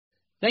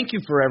Thank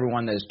you for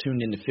everyone that has tuned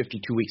into 52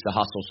 Weeks of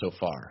Hustle so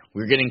far.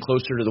 We're getting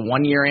closer to the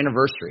 1-year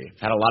anniversary. I've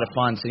had a lot of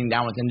fun sitting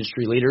down with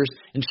industry leaders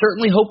and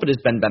certainly hope it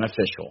has been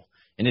beneficial.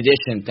 In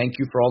addition, thank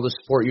you for all the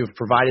support you have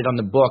provided on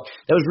the book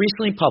that was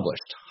recently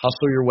published,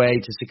 Hustle Your Way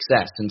to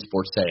Success in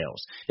Sports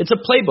Sales. It's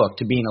a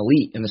playbook to being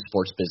elite in the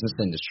sports business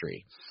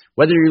industry.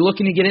 Whether you're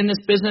looking to get in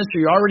this business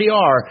or you already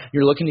are,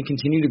 you're looking to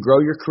continue to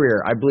grow your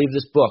career, I believe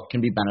this book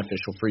can be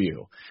beneficial for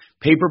you.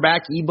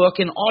 Paperback, ebook,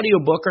 and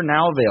audiobook are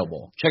now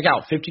available. Check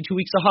out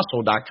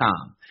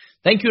 52weeksofhustle.com.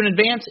 Thank you in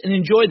advance and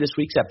enjoy this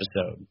week's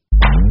episode.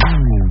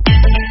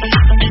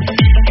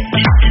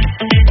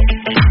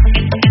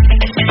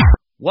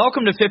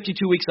 Welcome to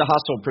 52 Weeks of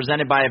Hustle,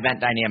 presented by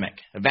Event Dynamic.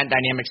 Event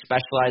Dynamic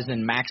specializes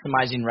in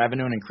maximizing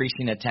revenue and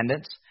increasing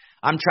attendance.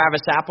 I'm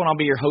Travis Apple, and I'll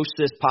be your host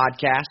of this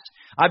podcast.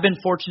 I've been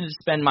fortunate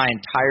to spend my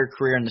entire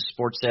career in the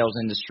sports sales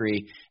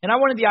industry, and I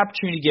wanted the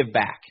opportunity to give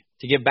back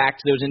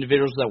to those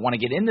individuals that want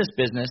to get in this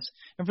business,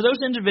 and for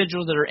those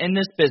individuals that are in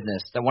this business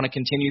that want to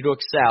continue to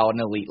excel at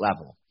an elite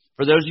level.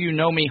 For those of you who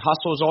know me,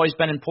 hustle has always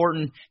been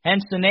important,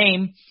 hence the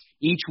name.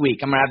 Each week,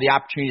 I'm going to have the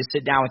opportunity to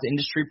sit down with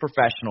industry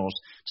professionals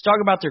to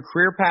talk about their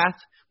career path,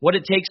 what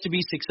it takes to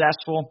be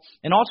successful,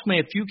 and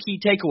ultimately a few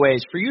key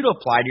takeaways for you to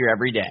apply to your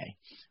everyday.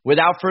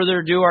 Without further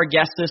ado, our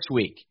guest this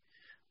week.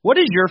 What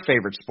is your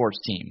favorite sports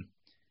team?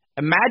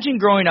 Imagine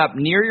growing up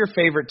near your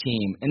favorite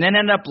team and then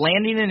end up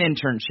landing an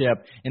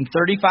internship, and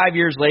 35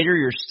 years later,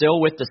 you're still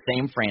with the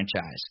same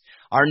franchise.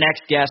 Our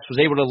next guest was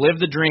able to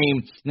live the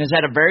dream and has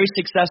had a very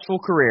successful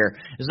career.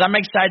 As I'm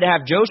excited to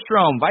have Joe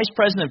Strome, Vice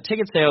President of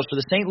Ticket Sales for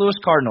the St. Louis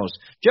Cardinals.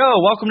 Joe,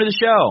 welcome to the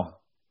show.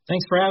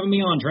 Thanks for having me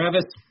on,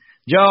 Travis.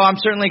 Joe, I'm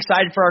certainly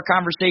excited for our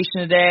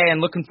conversation today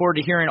and looking forward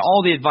to hearing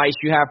all the advice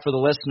you have for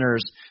the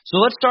listeners. So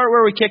let's start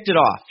where we kicked it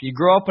off. You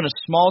grew up in a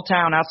small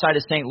town outside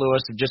of St.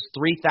 Louis of just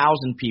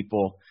 3,000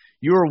 people.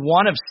 You were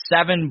one of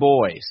 7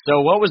 boys.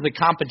 So what was the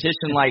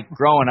competition like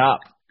growing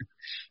up?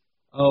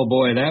 Oh,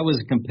 boy, that was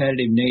a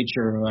competitive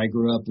nature. I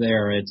grew up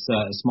there. It's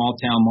a small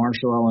town,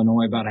 Marshall,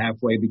 Illinois, about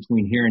halfway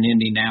between here and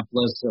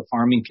Indianapolis, a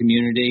farming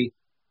community.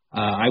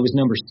 I was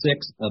number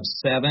 6 of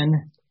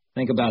 7.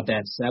 Think about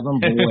that,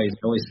 7 boys.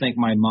 I always think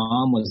my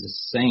mom was a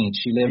saint.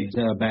 She lived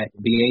back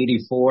to be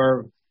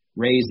 84,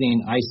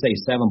 raising, I say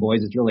 7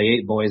 boys. It's really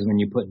 8 boys when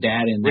you put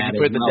dad in that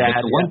as well. But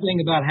the one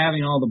thing about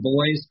having all the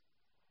boys,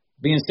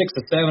 being 6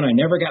 of 7, I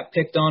never got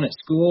picked on at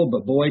school,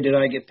 but boy, did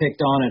I get picked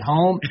on at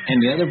home.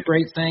 And the other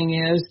great thing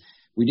is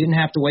we didn't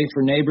have to wait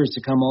for neighbors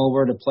to come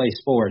over to play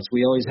sports.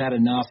 We always had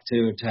enough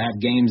to have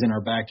games in our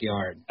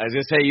backyard. I was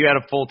going to say, you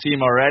had a full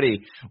team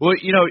already. Well,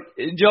 you know,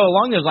 Joe,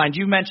 along those lines,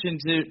 you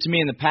mentioned to me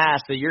in the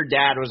past that your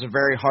dad was a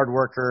very hard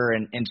worker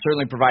and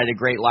certainly provided a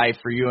great life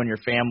for you and your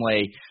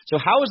family. So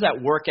how was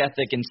that work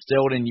ethic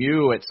instilled in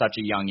you at such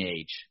a young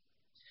age?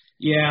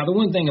 Yeah, the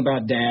one thing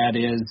about Dad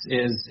is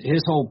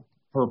his whole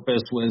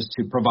purpose was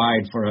to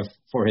provide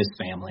for his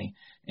family.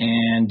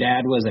 And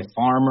Dad was a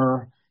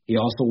farmer. He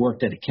also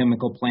worked at a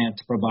chemical plant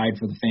to provide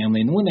for the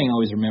family. And the one thing I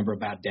always remember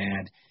about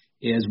Dad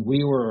is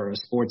we were a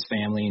sports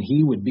family, and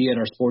he would be at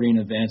our sporting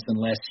events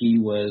unless he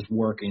was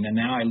working. And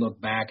now I look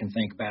back and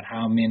think about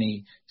how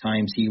many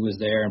times he was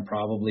there and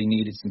probably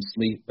needed some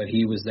sleep, but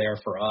he was there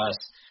for us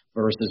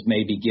versus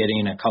maybe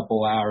getting a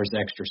couple hours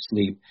extra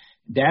sleep.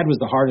 Dad was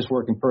the hardest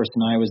working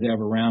person I was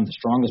ever around, the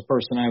strongest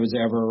person I was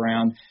ever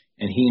around.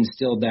 And he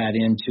instilled that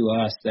into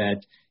us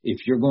that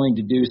if you're going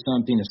to do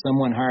something, if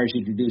someone hires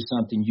you to do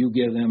something, you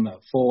give them a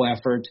full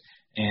effort,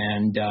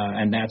 and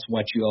that's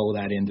what you owe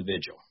that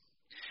individual.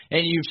 And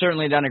you've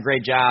certainly done a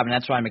great job, and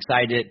that's why I'm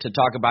excited to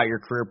talk about your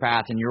career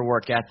path and your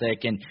work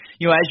ethic. And,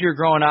 you know, as you're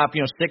growing up,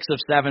 6 of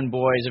 7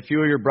 boys, a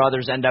few of your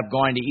brothers end up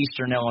going to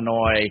Eastern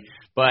Illinois,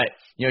 but,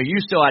 you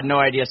still had no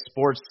idea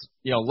sports,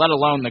 let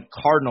alone the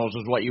Cardinals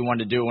was what you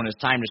wanted to do when it's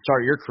time to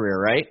start your career,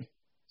 right?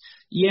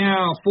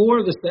 Yeah, 4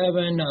 of the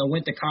 7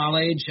 went to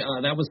college.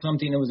 That was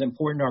something that was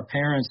important to our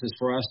parents, is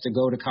for us to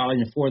go to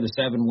college, and 4 of the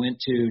 7 went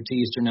to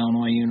Eastern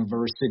Illinois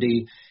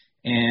University.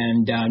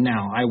 And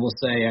now I will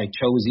say I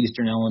chose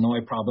Eastern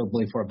Illinois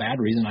probably for a bad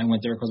reason. I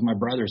went there because my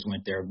brothers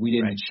went there. We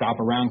didn't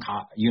shop around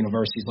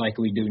universities like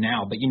we do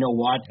now. But you know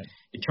what?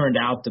 It turned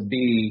out to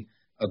be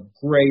a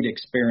great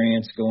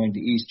experience going to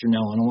Eastern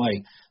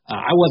Illinois.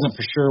 I wasn't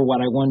for sure what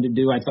I wanted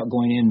to do. I thought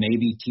going in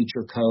maybe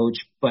teacher, coach,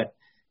 but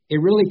it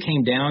really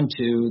came down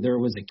to there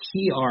was a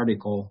key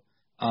article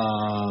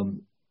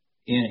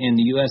in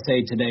the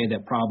USA Today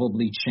that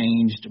probably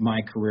changed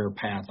my career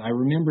path. I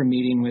remember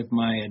meeting with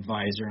my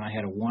advisor, and I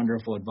had a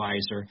wonderful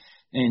advisor,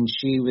 and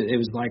it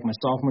was like my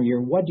sophomore year,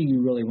 what do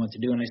you really want to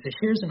do? And I said,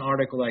 here's an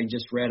article I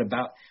just read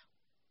about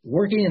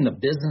working in the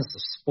business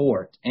of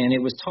sport, and it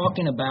was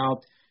talking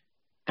about,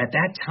 at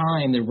that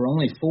time, there were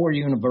only 4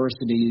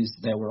 universities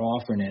that were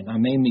offering it. I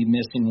may be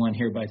missing one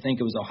here, but I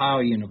think it was Ohio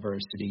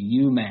University,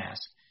 UMass.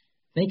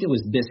 I think it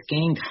was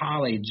Biscayne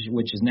College,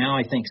 which is now,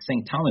 I think,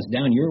 St. Thomas,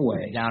 down your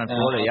way. Down in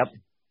Florida, yep.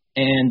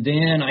 And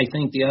then I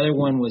think the other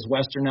one was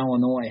Western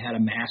Illinois, had a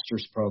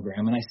master's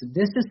program. And I said,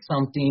 this is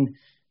something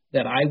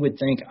that I would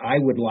think I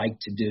would like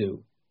to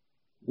do.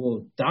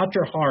 Well,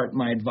 Dr. Hart,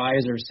 my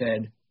advisor,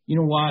 said, you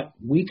know what,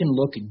 we can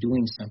look at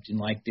doing something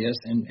like this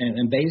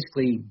and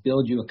basically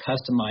build you a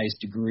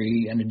customized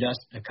degree and a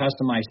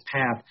customized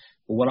path.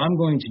 But what I'm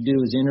going to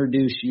do is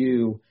introduce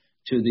you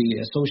to the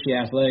associate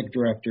athletic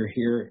director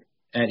here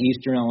at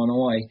Eastern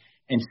Illinois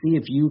and see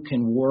if you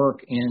can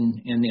work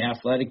in the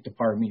athletic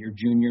department your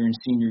junior and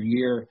senior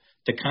year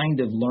to kind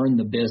of learn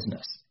the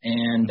business.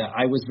 And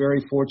I was very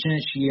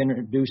fortunate. She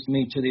introduced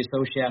me to the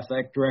associate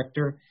athletic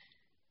director.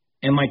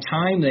 And my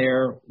time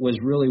there was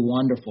really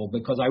wonderful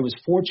because I was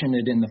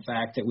fortunate in the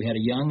fact that we had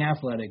a young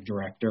athletic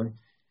director.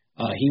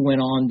 He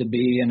went on to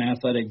be an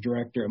athletic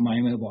director at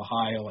Miami of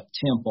Ohio, at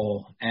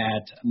Temple,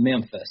 at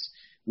Memphis.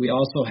 We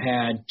also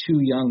had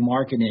two young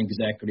marketing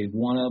executives.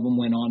 One of them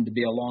went on to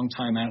be a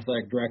longtime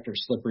athletic director at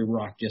Slippery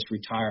Rock, just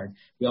retired.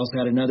 We also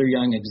had another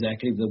young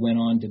executive that went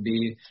on to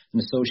be an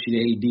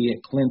associate AD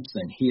at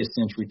Clemson. He has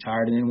since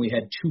retired. And then we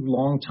had two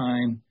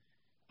longtime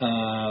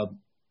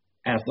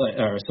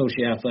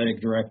associate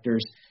athletic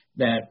directors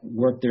that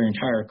worked their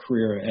entire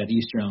career at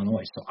Eastern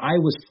Illinois. So I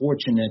was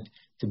fortunate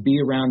to be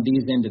around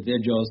these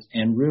individuals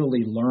and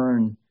really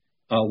learn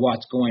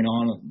what's going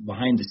on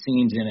behind the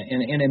scenes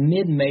in a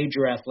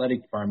mid-major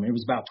athletic department. It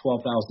was about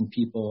 12,000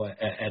 people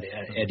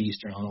at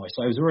Eastern Illinois.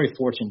 So I was very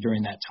fortunate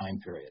during that time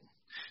period.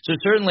 So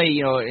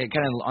certainly,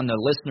 kind of on the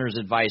listener's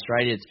advice,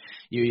 right? It's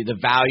the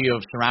value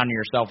of surrounding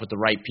yourself with the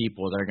right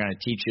people that are going to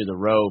teach you the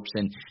ropes.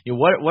 And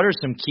what are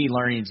some key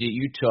learnings that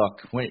you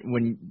took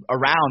when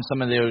around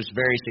some of those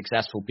very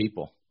successful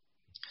people?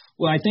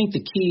 Well, I think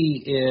the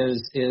key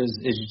is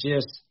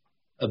just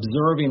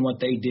observing what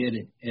they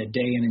did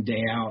day in and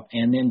day out,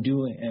 and then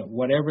doing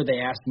whatever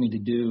they asked me to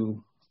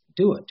do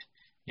it.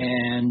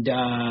 And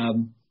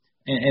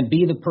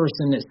be the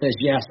person that says,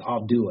 yes,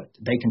 I'll do it.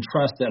 They can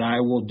trust that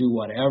I will do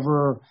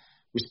whatever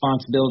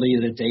responsibility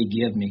that they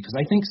give me. Because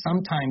I think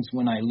sometimes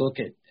when I look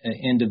at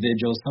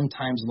individuals,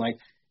 sometimes like,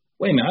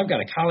 wait a minute, I've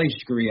got a college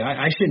degree.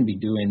 I shouldn't be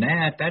doing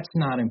that. That's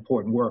not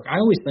important work. I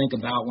always think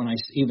about when I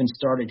even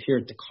started here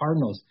at the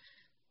Cardinals,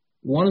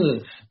 one of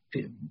the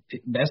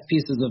best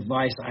pieces of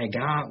advice I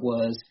got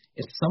was,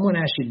 if someone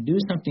asks you to do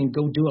something,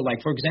 go do it.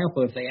 Like, for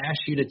example, if they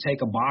ask you to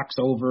take a box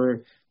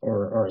over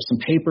or some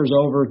papers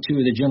over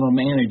to the general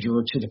manager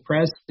or to the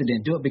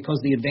president, do it, because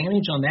the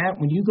advantage on that,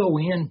 when you go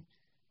in,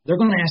 they're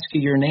going to ask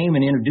you your name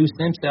and introduce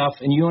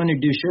themselves, and you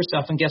introduce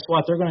yourself, and guess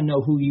what? They're going to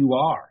know who you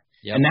are.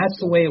 Yep. And that's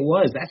the way it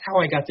was. That's how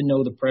I got to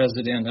know the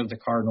president of the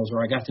Cardinals,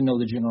 or I got to know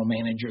the general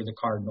manager of the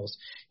Cardinals,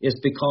 is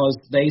because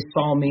they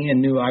saw me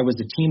and knew I was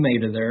a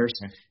teammate of theirs.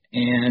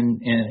 And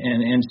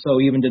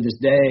so even to this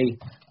day,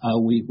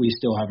 we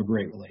still have a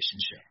great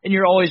relationship. And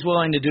you're always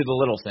willing to do the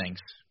little things,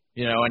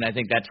 and I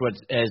think that's what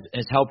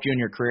has helped you in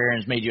your career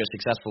and has made you a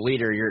successful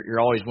leader. You're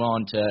always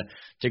willing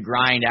to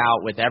grind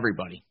out with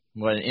everybody,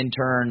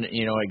 intern,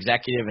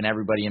 executive, and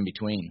everybody in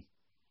between.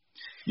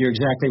 You're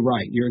exactly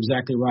right.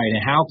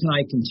 And how can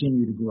I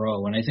continue to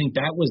grow? And I think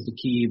that was the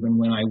key even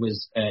when I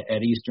was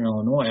at Eastern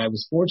Illinois. I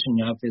was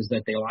fortunate enough is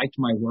that they liked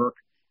my work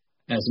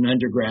as an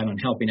undergrad on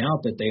helping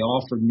out, that they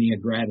offered me a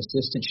grad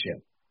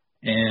assistantship.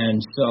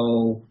 And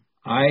so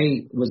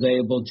I was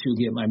able to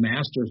get my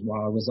master's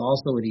while I was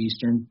also at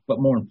Eastern, but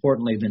more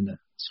importantly than the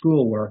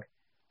schoolwork,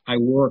 I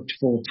worked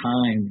full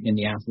time in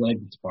the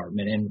athletic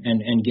department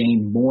and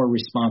gained more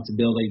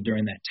responsibility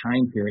during that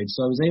time period.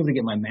 So I was able to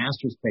get my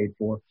master's paid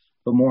for,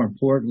 but more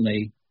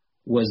importantly,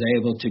 was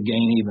able to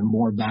gain even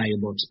more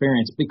valuable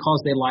experience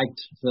because they liked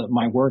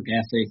my work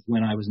ethic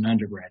when I was an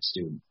undergrad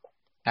student.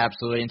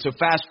 Absolutely. And so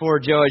fast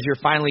forward, Joe, as you're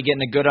finally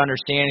getting a good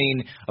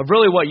understanding of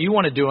really what you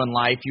want to do in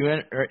life,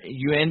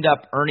 you end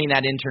up earning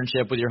that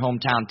internship with your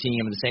hometown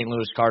team, the St.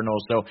 Louis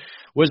Cardinals. So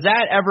was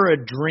that ever a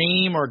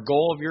dream or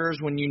goal of yours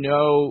when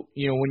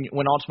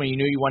when ultimately you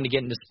knew you wanted to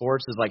get into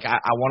sports, is like, I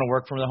want to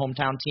work for the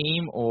hometown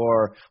team,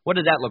 or what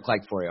did that look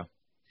like for you?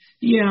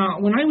 Yeah,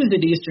 when I was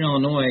at Eastern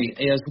Illinois,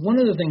 as one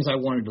of the things I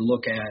wanted to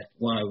look at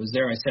while I was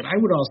there, I said I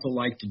would also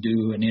like to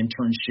do an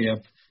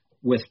internship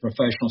with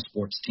professional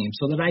sports teams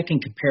so that I can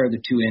compare the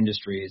two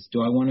industries.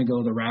 Do I want to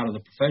go the route of the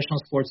professional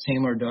sports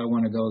team, or do I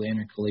want to go the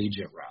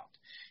intercollegiate route?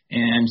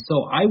 And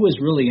so I was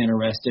really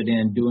interested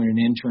in doing an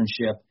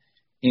internship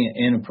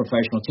in a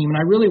professional team. And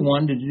I really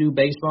wanted to do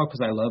baseball because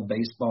I love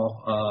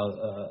baseball,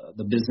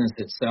 the business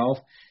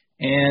itself.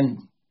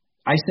 And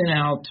I sent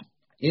out,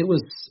 it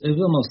was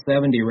almost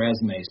 70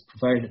 resumes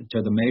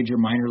to the major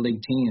minor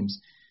league teams.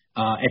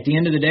 At the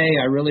end of the day,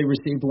 I really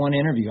received one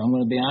interview. I'm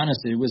going to be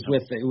honest. It was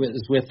with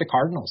the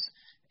Cardinals.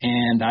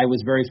 And I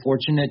was very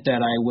fortunate that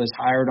I was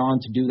hired on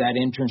to do that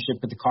internship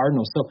with the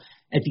Cardinals. So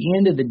at the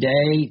end of the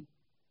day,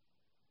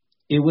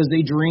 it was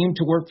a dream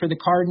to work for the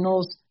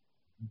Cardinals.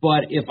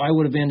 But if I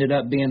would have ended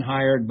up being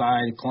hired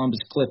by the Columbus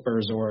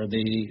Clippers or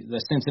the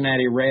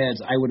Cincinnati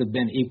Reds, I would have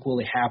been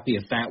equally happy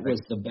if that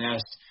was the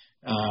best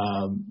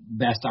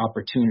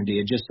opportunity.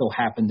 It just so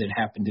happened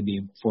to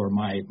be for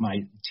my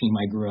team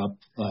I grew up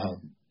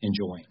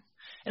enjoying.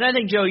 And I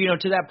think, Joe,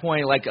 to that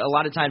point, like a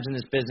lot of times in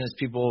this business,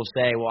 people will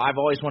say, well, I've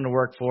always wanted to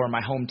work for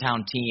my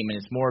hometown team, and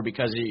it's more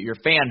because of your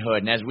fanhood.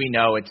 And as we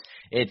know,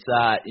 it's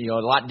a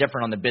lot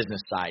different on the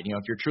business side.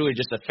 If you're truly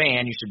just a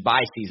fan, you should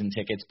buy season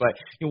tickets. But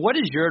what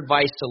is your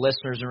advice to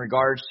listeners in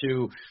regards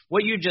to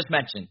what you just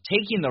mentioned,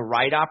 taking the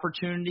right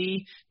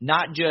opportunity,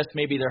 not just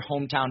maybe their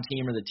hometown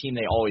team or the team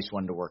they always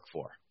wanted to work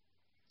for?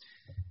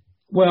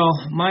 Well,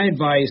 my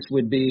advice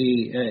would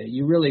be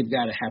you really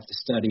got to have to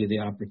study the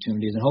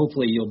opportunities, and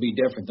hopefully you'll be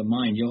different than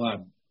mine. You'll have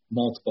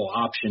multiple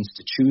options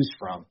to choose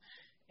from,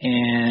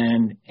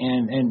 and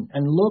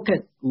look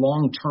at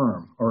long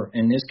term, or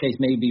in this case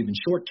maybe even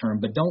short term.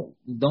 But don't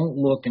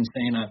look and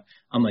saying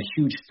I'm a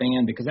huge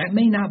fan, because that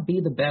may not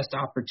be the best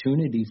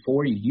opportunity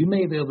for you. You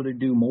may be able to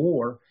do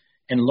more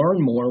and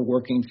learn more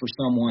working for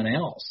someone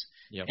else.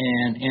 Yep.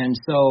 And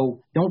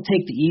so don't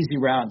take the easy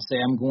route and say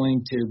I'm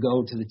going to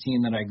go to the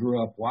team that I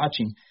grew up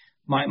watching.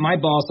 My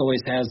boss always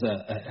has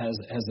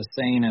a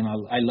saying, and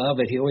I love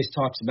it. He always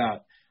talks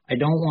about, I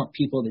don't want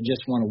people that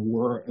just want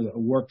to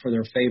work for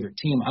their favorite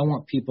team. I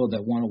want people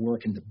that want to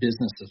work in the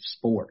business of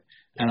sport.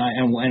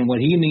 And what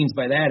he means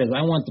by that is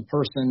I want the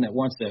person that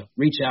wants to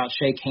reach out,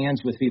 shake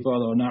hands with people,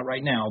 although not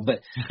right now, but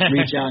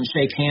reach out and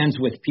shake hands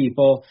with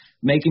people,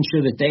 making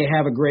sure that they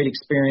have a great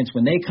experience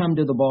when they come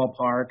to the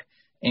ballpark.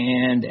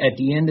 And at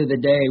the end of the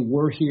day,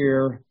 we're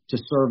here to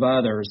serve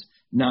others,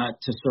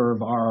 not to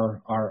serve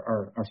our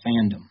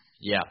fandom.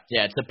 Yeah,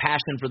 it's a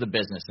passion for the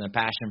business and a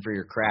passion for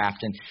your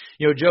craft. And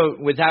Joe,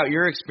 without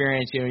your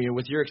experience,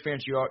 with your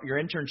experience, your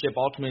internship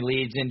ultimately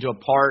leads into a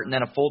part and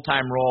then a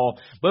full-time role,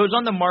 but it was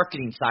on the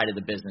marketing side of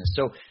the business.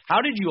 So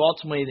how did you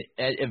ultimately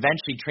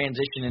eventually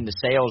transition into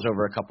sales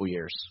over a couple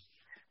years?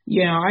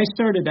 Yeah, I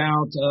started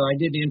out. I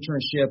did an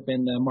internship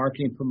in the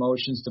marketing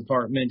promotions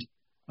department.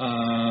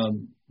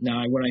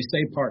 Now, when I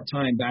say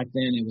part-time, back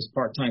then it was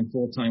part-time,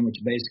 full-time, which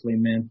basically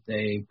meant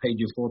they paid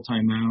you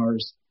full-time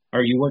hours,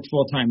 or you worked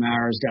full-time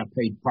hours, got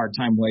paid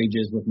part-time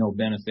wages with no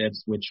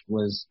benefits, which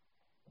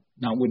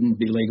wouldn't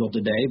be legal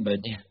today, but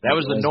yeah, that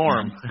was the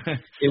norm.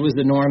 It was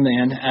the norm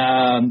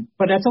then,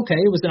 but that's okay.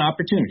 It was an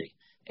opportunity.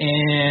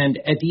 And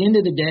at the end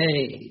of the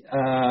day,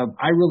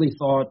 I really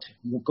thought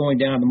going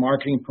down the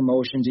marketing,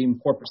 promotions, even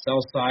corporate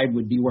sales side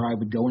would be where I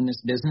would go in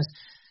this business.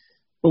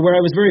 But where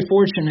I was very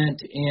fortunate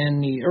in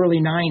the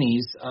early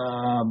 90s,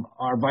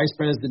 our vice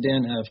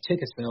president of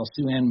ticket sales,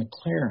 Sue Ann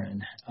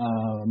McLaren,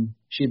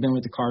 she had been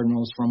with the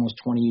Cardinals for almost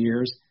 20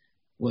 years.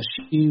 Well,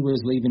 she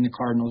was leaving the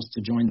Cardinals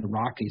to join the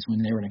Rockies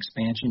when they were an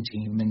expansion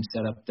team and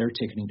set up their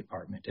ticketing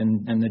department.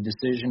 And the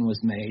decision was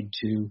made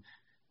to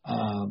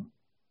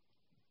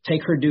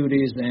take her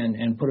duties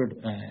and put it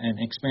and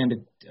expand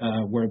it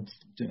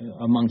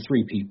among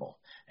 3 people.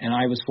 And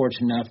I was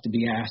fortunate enough to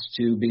be asked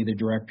to be the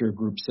director of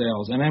group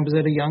sales. And I was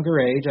at a younger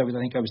age. I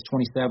think I was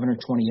 27 or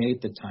 28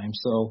 at the time.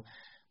 So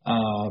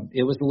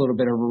it was a little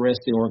bit of a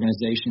risky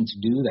organization to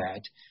do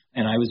that.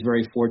 And I was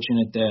very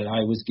fortunate that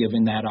I was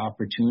given that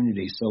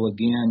opportunity. So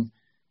again,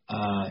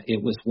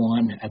 it was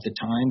one at the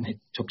time. It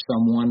took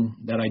someone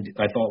that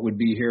I thought would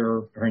be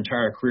here her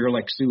entire career,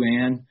 like Sue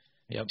Ann,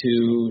 yep,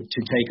 to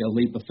take a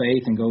leap of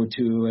faith and go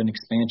to an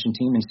expansion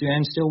team. And Sue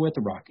Ann's still with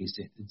the Rockies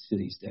to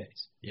these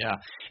days. Yeah.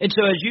 And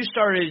so as you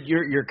started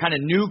your kind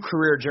of new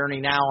career journey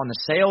now on the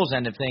sales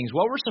end of things,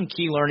 what were some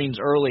key learnings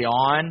early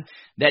on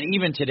that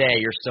even today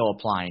you're still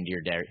applying to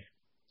your day?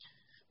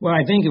 Well,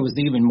 I think it was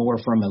even more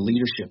from a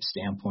leadership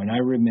standpoint. I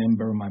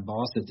remember my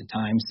boss at the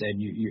time said,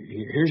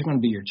 here's going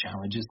to be your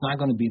challenge. It's not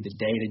going to be the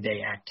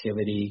day-to-day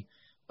activity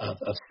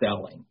of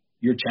selling.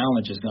 Your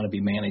challenge is going to be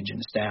managing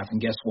the staff.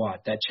 And guess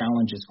what? That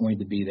challenge is going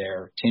to be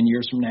there 10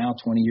 years from now,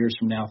 20 years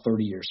from now,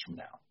 30 years from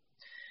now.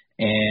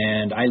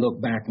 And I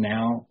look back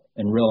now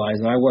and realize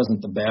that I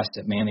wasn't the best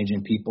at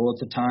managing people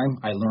at the time.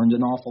 I learned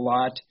an awful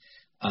lot.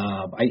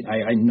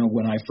 I know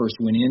when I first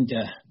went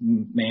into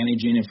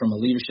managing it from a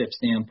leadership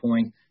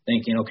standpoint,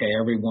 thinking, okay,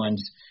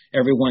 everyone's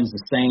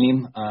the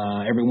same.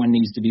 Everyone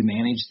needs to be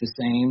managed the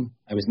same.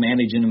 I was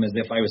managing them as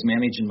if I was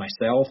managing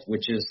myself,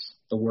 which is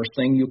the worst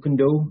thing you can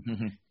do.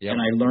 Mm-hmm. Yep.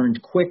 And I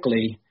learned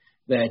quickly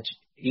that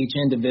each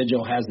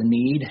individual has a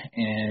need,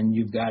 and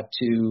you've got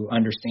to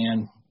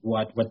understand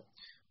what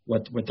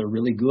they're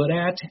really good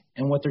at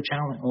and what their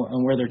challenge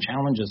and where their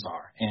challenges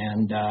are.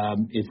 And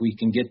if we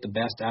can get the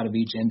best out of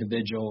each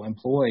individual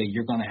employee,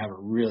 you're going to have a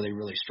really,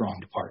 really strong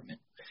department.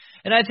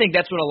 And I think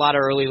that's what a lot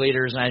of early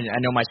leaders, and I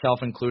know myself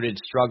included,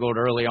 struggled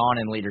early on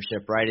in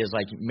leadership, right, is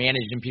like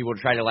managing people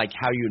to try to like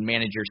how you would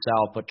manage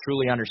yourself, but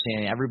truly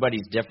understanding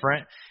everybody's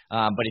different.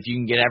 But if you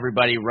can get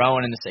everybody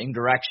rowing in the same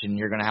direction,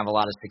 you're going to have a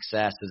lot of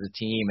success as a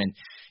team. And,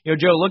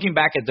 Joe, looking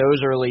back at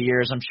those early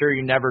years, I'm sure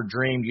you never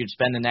dreamed you'd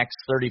spend the next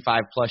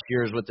 35 plus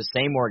years with the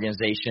same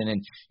organization.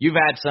 And you've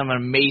had some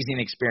amazing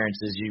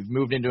experiences. You've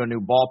moved into a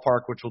new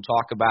ballpark, which we'll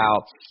talk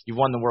about. You've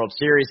won the World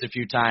Series a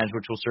few times,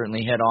 which we'll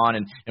certainly hit on,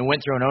 and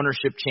went through an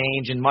ownership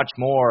change and much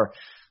more.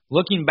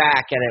 Looking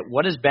back at it,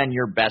 what has been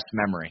your best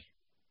memory?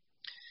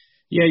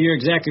 Yeah, you're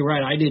exactly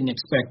right. I didn't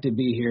expect to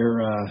be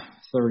here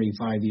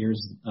 35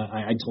 years.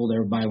 I told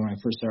everybody when I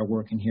first started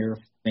working here,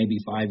 maybe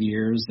 5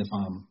 years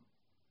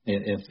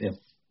if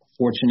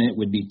fortunate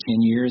would be 10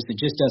 years. It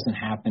just doesn't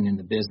happen in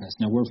the business.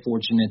 Now, we're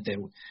fortunate that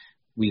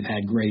we've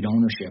had great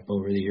ownership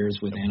over the years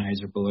with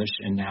Anheuser-Busch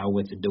and now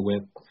with the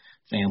DeWitt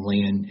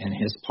family and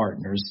his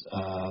partners.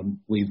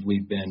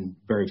 We've been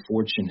very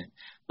fortunate.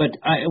 But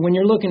when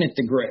you're looking at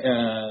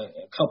a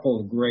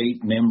couple of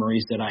great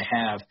memories that I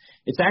have,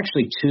 it's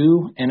actually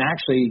two. And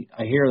actually,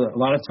 I hear a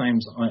lot of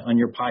times on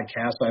your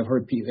podcast, I've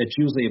heard people, it's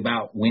usually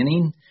about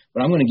winning.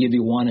 But I'm going to give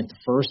you one at the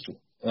first,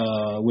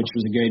 which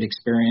was a great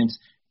experience.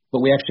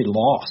 But we actually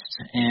lost.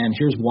 And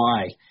here's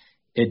why.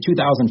 In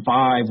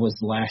 2005 was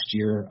the last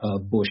year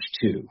of Busch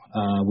 2.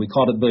 We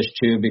called it Busch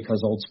 2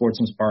 because Old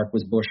Sportsman's Park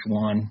was Busch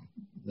 1.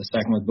 The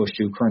second was Busch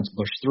 2, current's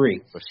Busch 3.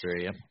 Busch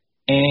 3, yep.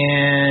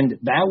 And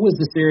that was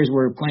the series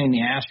where we were playing the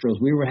Astros.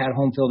 We had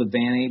home field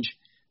advantage.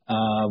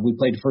 We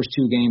played the first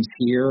two games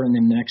here, and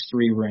then the next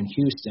three were in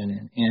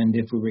Houston. And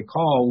if we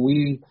recall,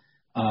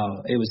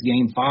 it was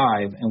Game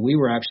 5, and we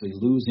were actually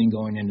losing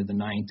going into the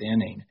ninth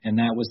inning. And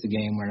that was the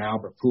game where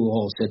Albert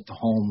Pujols hit the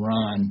home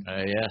run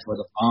for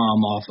the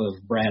bomb off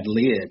of Brad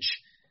Lidge.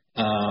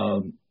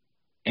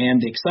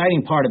 And the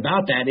exciting part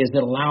about that is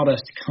it allowed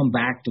us to come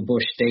back to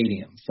Busch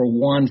Stadium for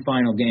one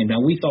final game. Now,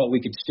 we thought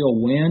we could still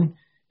win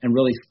and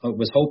really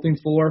was hoping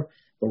for,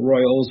 but Roy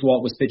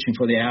Oswalt was pitching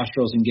for the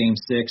Astros in Game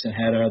 6 and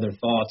had other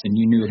thoughts, and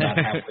you knew about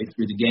halfway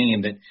through the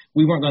game that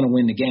we weren't going to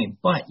win the game.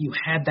 But you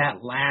had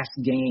that last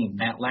game,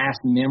 that last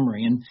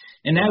memory, and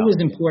that was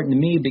important to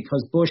me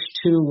because Busch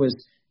 2 was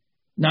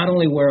not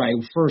only where I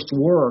first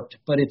worked,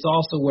 but it's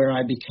also where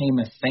I became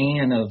a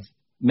fan of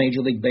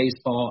Major League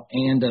Baseball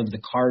and of the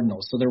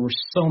Cardinals. So there were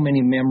so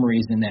many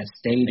memories in that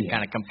stadium. They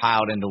kind of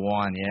compiled into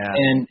one, yeah.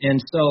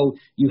 And so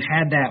you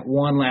had that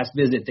one last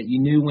visit that you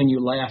knew when you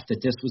left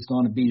that this was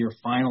going to be your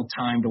final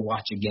time to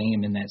watch a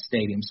game in that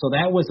stadium. So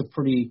that was a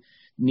pretty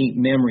neat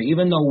memory.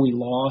 Even though we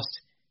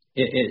lost,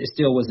 it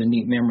still was a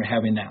neat memory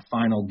having that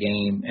final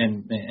game.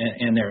 And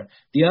there,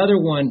 the other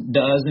one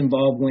does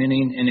involve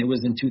winning, and it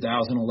was in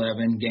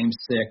 2011, Game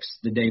 6,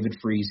 the David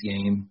Freese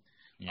game.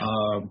 Yeah.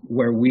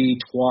 Where we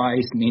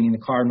twice, meaning the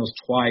Cardinals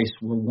twice,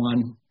 were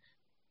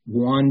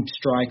one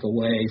strike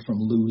away from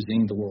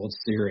losing the World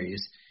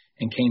Series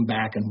and came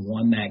back and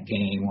won that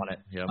game. Won it.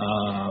 Yep.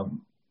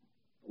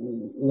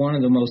 One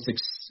of the most,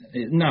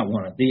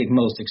 the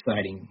most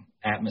exciting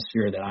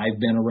atmosphere that I've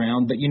been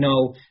around. But,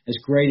 as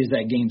great as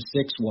that Game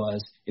 6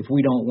 was, if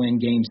we don't win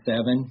Game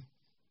 7,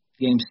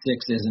 Game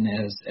 6 isn't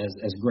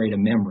as great a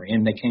memory.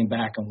 And they came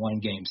back and won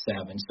Game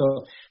 7.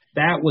 So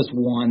that was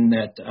one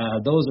that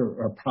those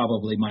are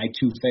probably my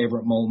two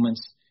favorite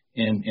moments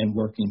in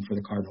working for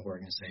the Cardinal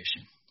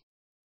organization.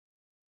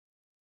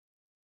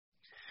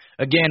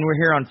 Again, we're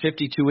here on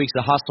 52 Weeks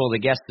of Hustle. The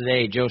guest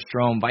today, Joe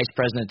Strome, Vice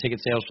President of Ticket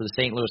Sales for the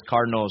St. Louis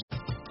Cardinals.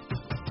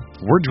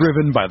 We're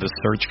driven by the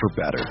search for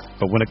better.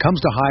 But when it comes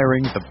to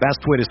hiring, the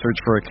best way to search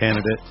for a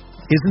candidate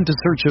isn't to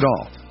search at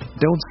all.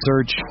 Don't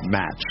search,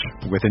 match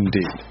with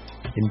Indeed.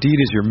 Indeed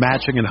is your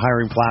matching and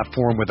hiring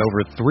platform with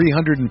over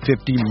 350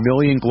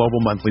 million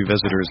global monthly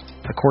visitors,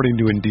 according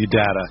to Indeed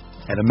data,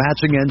 and a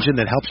matching engine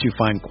that helps you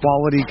find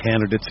quality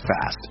candidates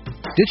fast.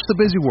 Ditch the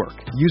busy work.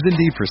 Use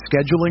Indeed for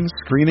scheduling,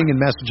 screening, and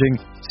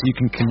messaging so you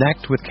can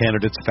connect with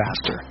candidates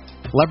faster.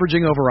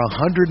 Leveraging over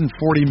 140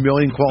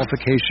 million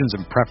qualifications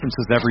and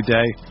preferences every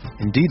day,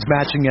 Indeed's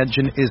matching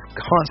engine is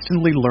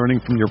constantly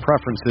learning from your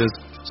preferences,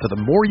 so the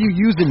more you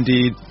use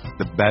Indeed,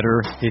 the better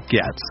it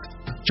gets.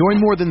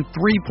 Join more than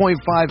 3.5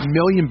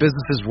 million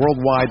businesses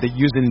worldwide that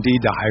use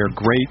Indeed to hire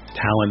great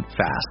talent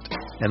fast.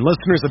 And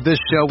listeners of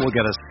this show will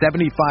get a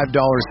 $75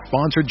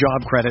 sponsored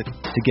job credit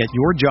to get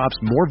your jobs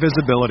more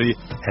visibility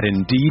at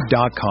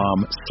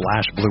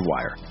Indeed.com/Blue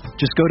Wire.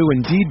 Just go to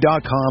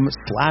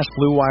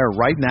Indeed.com/Blue Wire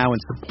right now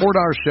and support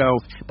our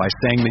show by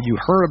saying that you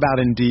heard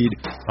about Indeed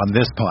on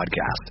this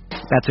podcast.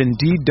 That's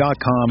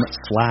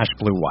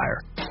Indeed.com/Blue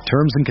Wire.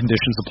 Terms and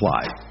conditions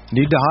apply.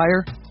 Need to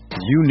hire?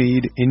 You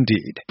need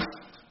Indeed.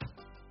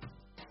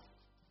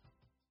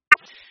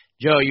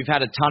 Joe, you've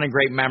had a ton of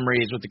great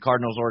memories with the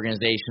Cardinals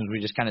organizations we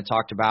just kind of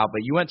talked about,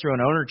 but you went through an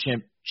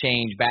ownership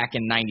change back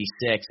in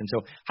 '96. And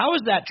so how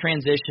was that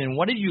transition?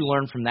 What did you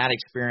learn from that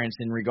experience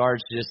in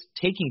regards to just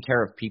taking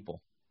care of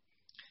people?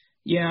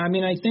 Yeah, I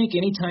think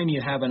anytime you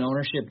have an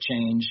ownership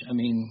change,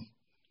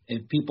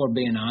 if people are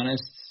being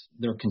honest,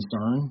 they're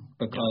concerned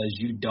because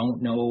you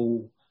don't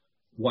know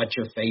what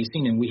you're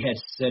facing. And we had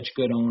such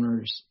good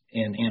owners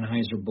in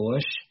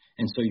Anheuser-Busch.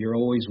 And so you're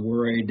always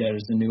worried that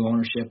is the new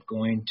ownership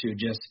going to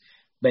just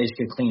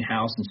basically clean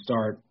house and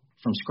start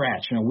from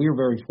scratch. We were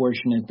very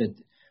fortunate that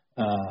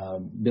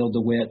Bill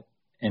DeWitt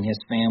and his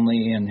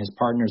family and his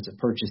partners that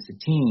purchased the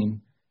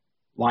team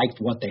liked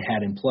what they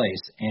had in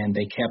place, and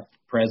they kept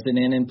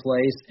president in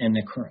place, and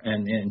the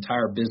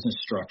entire business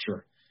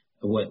structure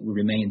what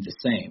remained the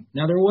same.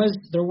 Now there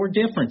were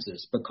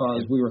differences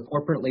because we were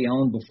corporately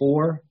owned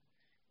before,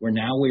 where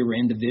now we were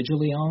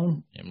individually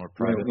owned. Yeah, more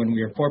private. When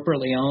we were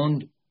corporately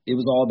owned, it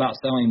was all about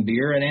selling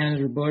beer at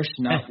Anheuser-Busch,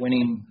 not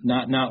winning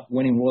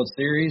World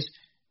Series.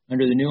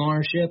 Under the new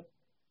ownership,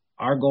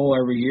 our goal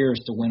every year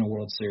is to win a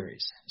World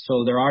Series.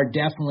 So there are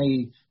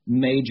definitely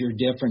major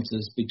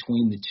differences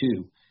between the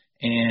two.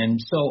 And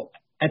so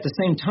at the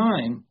same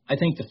time, I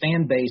think the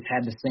fan base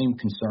had the same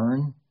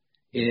concern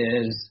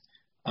is,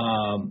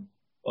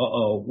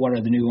 what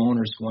are the new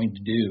owners going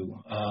to do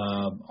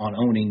on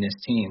owning this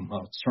team?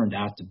 Well, it's turned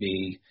out to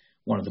be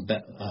one of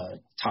the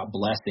top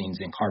blessings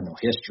in Cardinal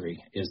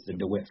history is the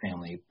DeWitt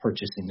family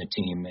purchasing the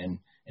team in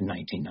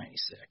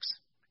 1996.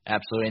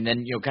 Absolutely. And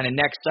then, kind of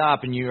next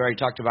up, and you already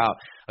talked about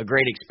a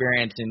great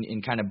experience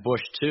in kind of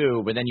Busch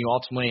 2, but then you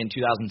ultimately in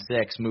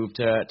 2006 moved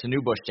to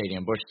New Busch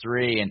Stadium, Busch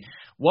 3. And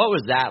what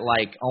was that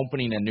like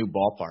opening a new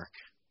ballpark?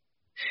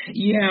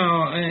 Yeah,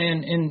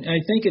 and I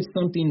think it's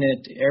something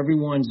that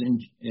everyone's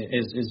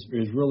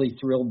is really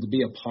thrilled to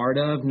be a part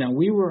of. Now,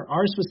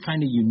 ours was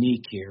kind of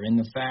unique here in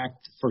the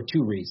fact for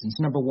two reasons.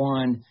 Number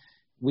one,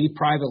 we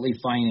privately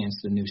financed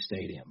the new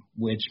stadium,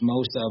 which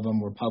most of them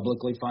were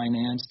publicly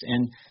financed.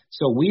 And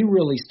so we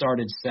really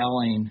started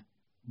selling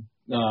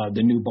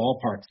the new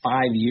ballpark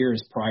 5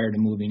 years prior to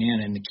moving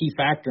in. And the key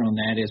factor on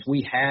that is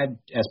we had,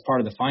 as part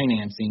of the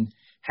financing,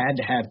 had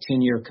to have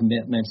 10-year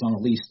commitments on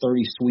at least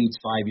 30 suites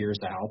 5 years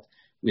out.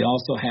 We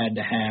also had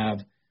to have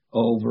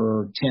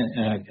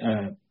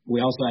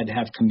we also had to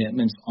have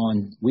commitments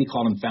on, we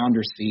call them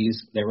founders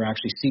fees. They were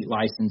actually seat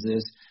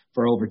licenses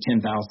for over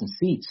 10,000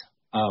 seats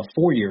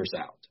 4 years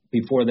out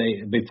before we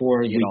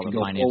could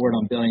go forward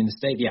on building the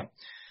stadium. Yeah.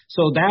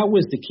 So that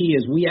was the key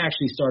is we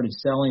actually started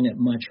selling it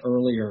much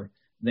earlier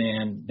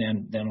than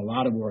a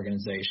lot of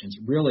organizations.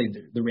 Really,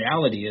 the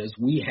reality is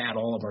we had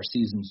all of our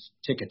season's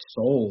tickets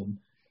sold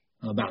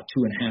about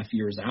 2.5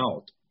 years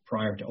out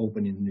prior to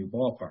opening the new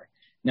ballpark.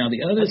 Now,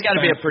 the other That's got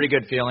to be a pretty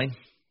good feeling.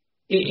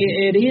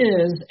 It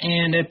is,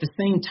 and at the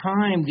same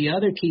time, the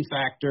other key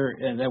factor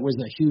that was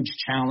a huge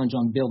challenge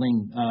on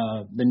building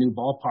the new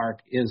ballpark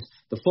is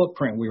the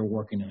footprint we were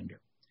working under.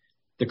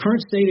 The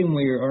current stadium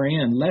we are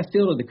in, left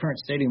field of the current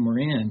stadium we're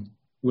in,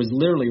 was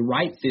literally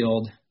right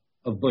field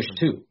of Busch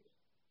 2.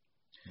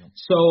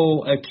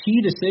 So a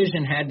key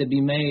decision had to be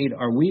made.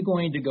 Are we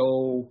going to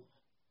go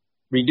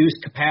reduce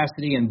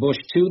capacity in Busch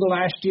 2 the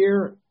last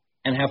year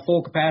and have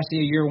full capacity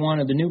of year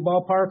one of the new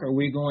ballpark? Or are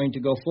we going to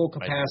go full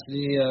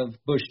capacity of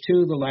Busch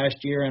 2 the last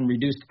year and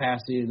reduce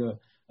capacity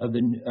of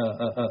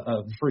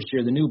the first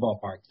year of the new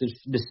ballpark? The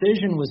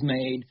decision was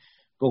made,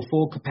 go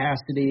full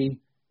capacity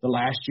the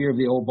last year of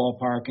the old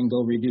ballpark and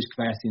go reduce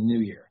capacity in the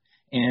new year.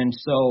 And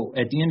so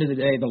at the end of the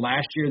day, the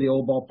last year of the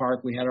old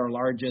ballpark, we had our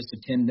largest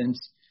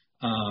attendance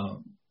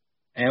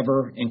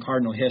ever in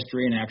Cardinal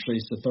history, and actually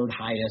it's the third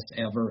highest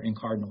ever in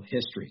Cardinal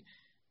history.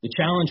 The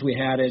challenge we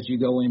had as you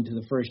go into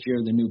the first year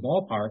of the new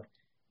ballpark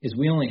is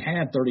we only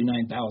had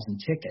 39,000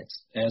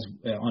 tickets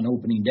on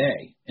opening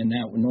day, and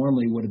that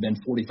normally would have been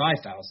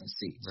 45,000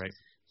 seats. Right.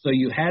 So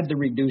you had to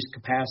reduce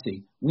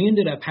capacity. We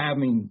ended up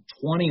having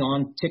 20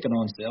 ticket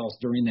on sales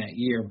during that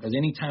year because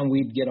anytime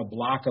we'd get a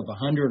block of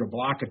 100, a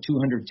block of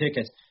 200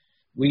 tickets,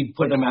 we'd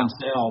put them on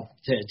sale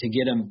to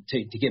get them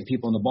to get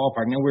people in the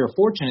ballpark. Now, we were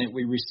fortunate.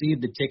 We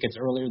received the tickets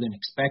earlier than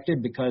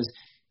expected because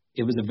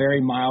it was a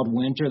very mild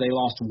winter. They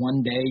lost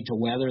 1 day to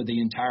weather the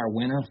entire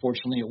winter.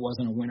 Fortunately, it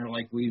wasn't a winter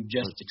like we've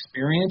just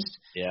experienced.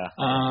 Yeah.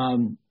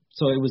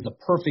 So it was the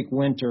perfect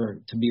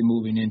winter to be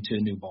moving into a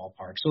new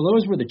ballpark. So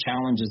those were the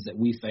challenges that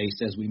we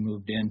faced as we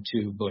moved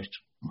into Busch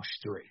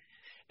 3.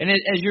 And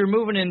as you're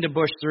moving into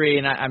Busch 3,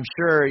 and I'm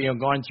sure,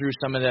 going through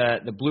some of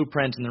the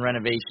blueprints and the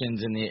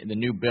renovations and the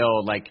new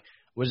build,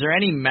 was there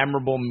any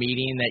memorable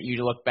meeting that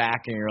you look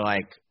back and you're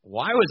like,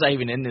 why was I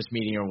even in this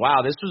meeting? Or,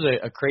 wow, this was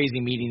a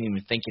crazy meeting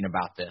even thinking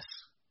about this?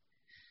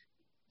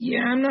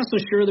 Yeah, I'm not so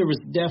sure there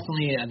was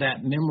definitely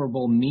that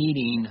memorable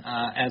meeting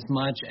as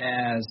much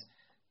as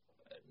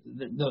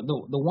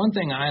the one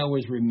thing I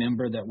always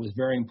remember that was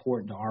very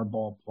important to our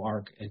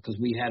ballpark, because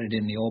we had it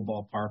in the old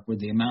ballpark, were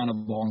the amount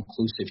of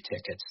all-inclusive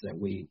tickets that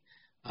we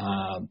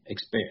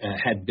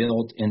had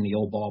built in the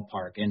old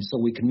ballpark. And so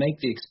we could make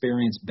the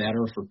experience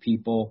better for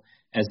people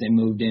as they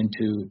moved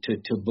into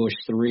Busch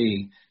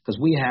 3, because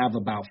we have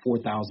about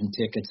 4,000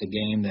 tickets a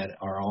game that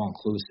are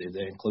all-inclusive.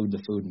 They include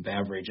the food and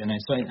beverage. And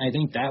so I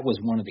think that was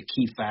one of the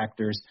key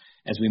factors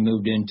as we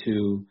moved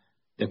into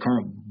the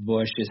current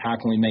Busch, is how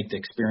can we make the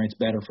experience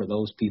better for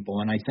those people.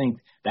 And I think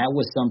that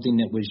was something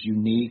that was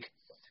unique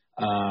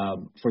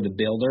for the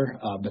builder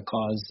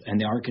and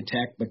the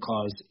architect,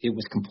 because it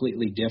was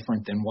completely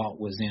different than what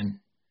was in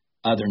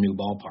other new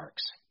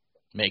ballparks.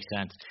 Makes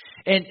sense.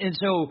 And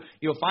so,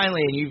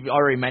 finally, and you've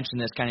already mentioned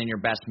this kind of in your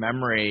best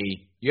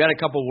memory, you had a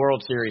couple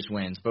World Series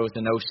wins, both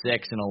in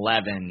 06 and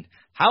 11.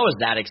 How was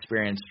that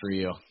experience for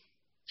you?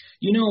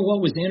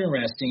 What was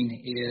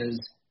interesting is,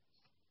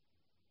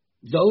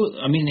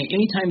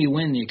 anytime you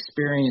win, the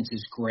experience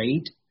is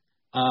great.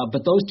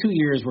 But those 2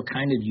 years were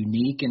kind of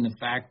unique in the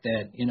fact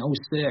that in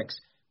 06,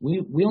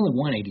 we only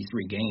won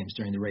 83 games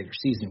during the regular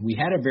season. We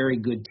had a very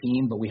good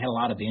team, but we had a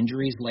lot of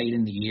injuries late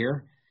in the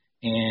year.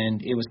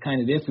 And it was kind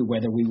of iffy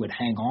whether we would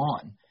hang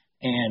on.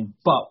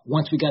 But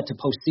once we got to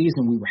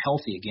postseason, we were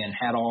healthy again,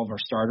 had all of our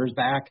starters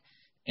back,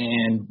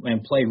 and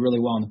played really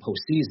well in the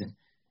postseason.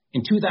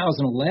 In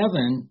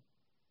 2011,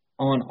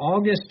 on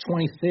August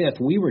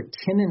 25th, we were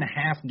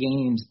 10.5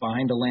 games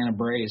behind Atlanta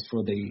Braves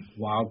for the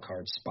wild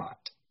card spot.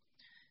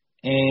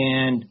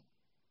 And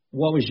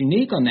what was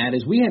unique on that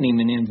is we hadn't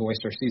even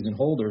invoiced our season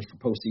holders for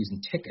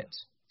postseason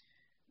tickets.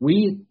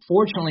 We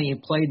fortunately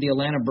played the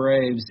Atlanta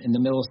Braves in the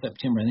middle of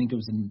September. I think it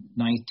was the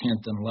 9th,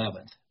 10th, and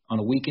 11th on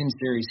a weekend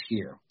series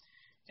here.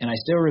 And I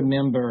still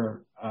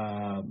remember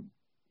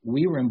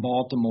we were in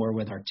Baltimore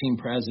with our team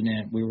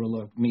president. We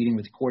were meeting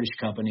with the Cordish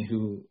Company,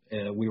 who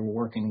we were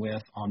working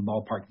with on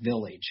Ballpark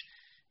Village.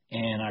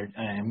 And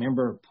I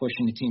remember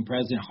pushing the team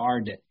president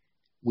hard that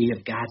we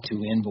have got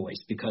to invoice,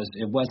 because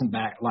it wasn't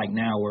back like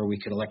now where we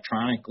could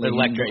electronically. You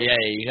got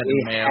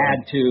the mail.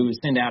 Had to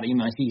send out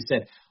emails. He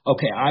said,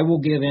 okay, I will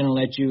give in and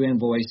let you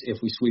invoice if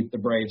we sweep the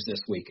Braves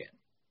this weekend.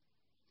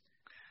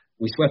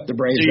 We swept the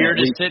Braves. So you're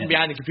just sitting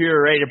behind the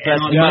computer ready to press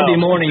go. On Monday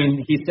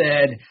morning, he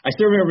said, I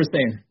still remember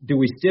saying, do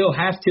we still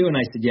have to? And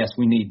I said, yes,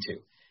 we need to.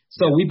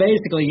 So we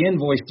basically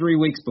invoiced 3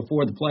 weeks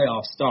before the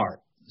playoffs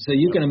start. So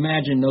you can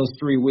imagine those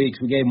 3 weeks.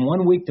 We gave them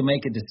 1 week to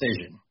make a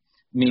decision,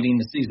 meeting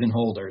the season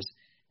holders.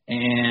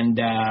 And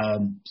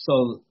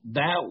so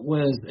that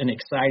was an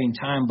exciting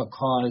time,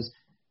 because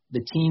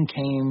the team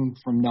came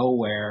from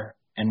nowhere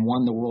and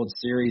won the World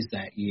Series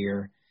that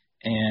year.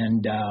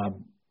 And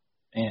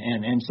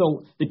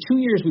so the 2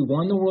 years we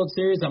won the World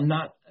Series,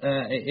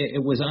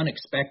 it was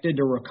unexpected.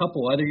 There were a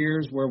couple other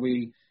years where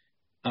we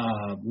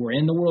were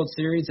in the World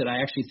Series that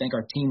I actually think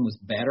our team was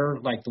better.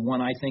 Like the one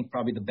I think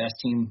probably the best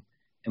team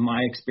in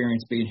my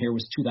experience being here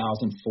was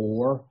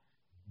 2004.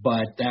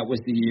 But that was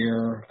the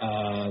year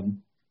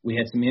we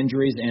had some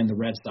injuries, and the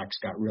Red Sox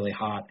got really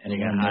hot. And they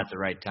got hot at the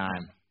right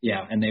time.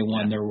 Yeah, and they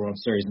won their World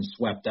Series and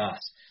swept us.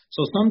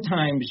 So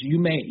sometimes you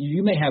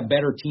may have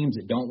better teams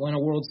that don't win a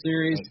World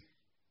Series,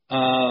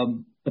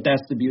 but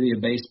that's the beauty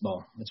of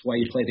baseball. That's why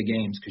you play the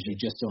games, because you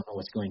just don't know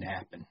what's going to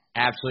happen.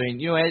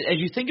 Absolutely. And, as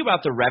you think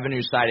about the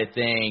revenue side of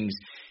things,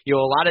 a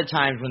lot of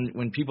times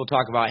when people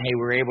talk about, hey,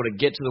 we're able to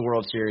get to the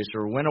World Series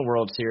or win a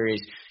World Series,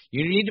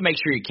 you need to make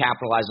sure you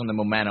capitalize on the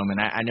momentum. And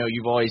I know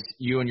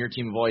you and your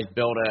team have always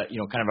built a,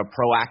 kind of a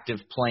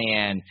proactive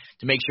plan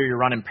to make sure you're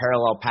running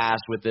parallel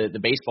paths with the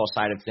baseball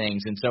side of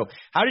things. And so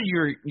how did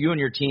you and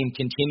your team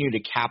continue to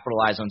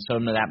capitalize on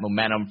some of that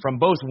momentum from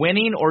both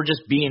winning or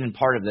just being in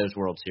part of those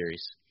World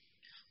Series?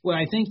 Well,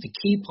 I think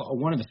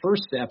one of the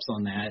first steps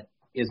on that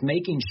is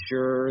making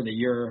sure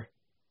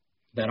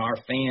that our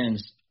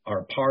fans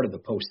are part of the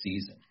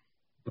postseason.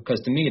 Because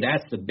to me,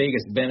 that's the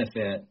biggest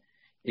benefit,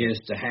 is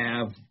to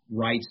have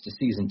rights to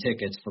season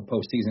tickets for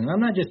postseason. And I'm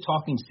not just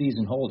talking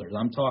season holders.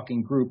 I'm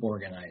talking group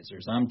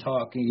organizers. I'm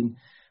talking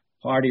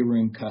party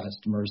room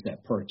customers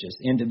that purchase,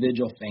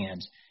 individual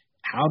fans.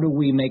 How do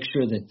we make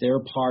sure that they're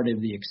part of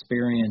the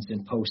experience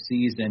in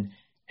postseason?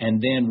 And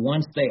then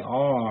once they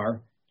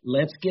are,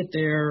 let's get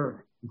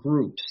their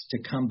groups to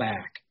come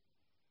back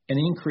and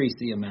increase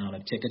the amount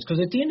of tickets.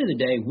 Because at the end of the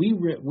day,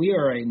 we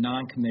are a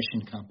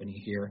non-commissioned company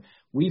here.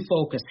 We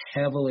focus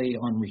heavily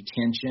on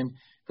retention,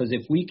 because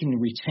if we can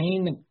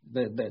retain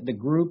the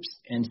groups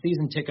and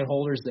season ticket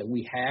holders that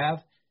we have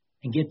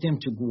and get them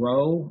to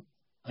grow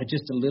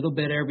just a little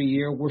bit every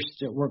year,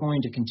 we're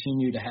going to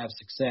continue to have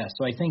success.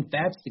 So I think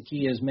that's the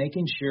key, is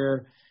making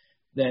sure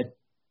that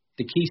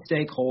the key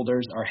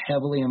stakeholders are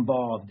heavily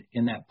involved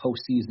in that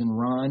postseason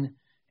run,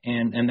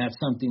 and that's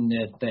something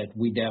that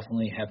we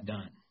definitely have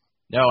done.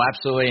 No,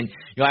 absolutely.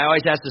 And I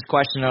always ask this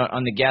question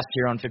on the guests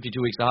here on 52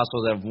 Weeks of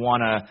Hustle that have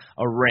won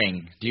a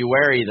ring. Do you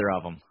wear either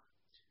of them?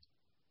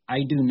 I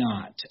do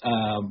not.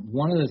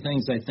 One of the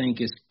things I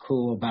think is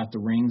cool about the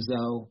rings,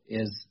 though,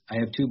 is I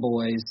have two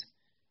boys.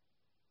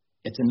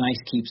 It's a nice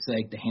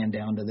keepsake to hand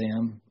down to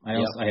them. I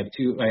have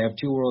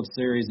two World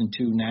Series and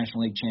 2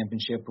 National League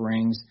Championship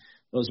rings.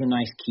 Those are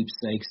nice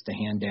keepsakes to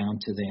hand down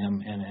to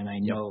them, and I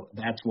know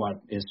that's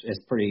what is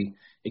pretty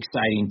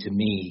exciting to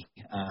me.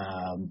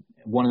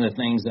 One of the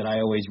things that I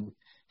always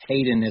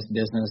hate in this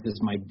business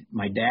is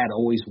my dad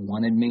always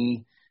wanted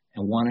me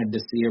and wanted to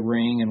see a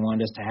ring and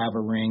wanted us to have a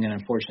ring, and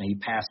unfortunately he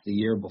passed the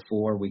year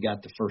before we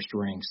got the first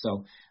ring.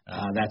 So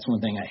that's one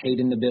thing I hate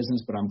in the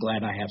business, but I'm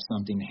glad I have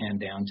something to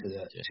hand down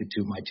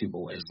to my 2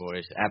 boys.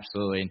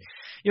 Absolutely.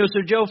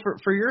 So Joe,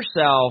 for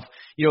yourself,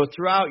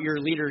 throughout your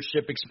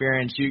leadership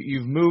experience,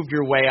 you've moved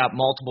your way up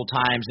multiple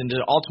times into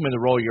ultimately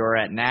the role you're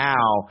at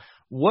now.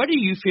 What do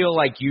you feel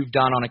like you've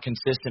done on a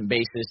consistent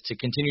basis to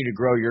continue to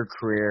grow your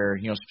career,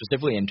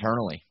 specifically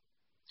internally?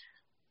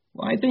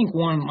 Well, I think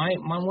one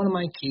of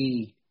my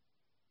key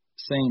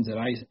sayings that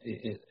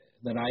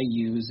I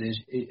use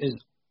is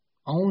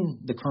own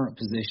the current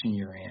position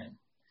you're in.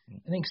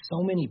 I think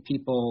so many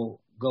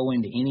people go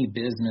into any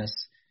business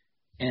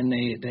and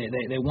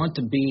they want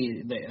to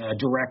be a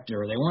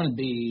director, they want to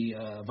be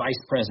a vice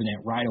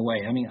president right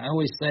away. I mean, I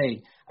always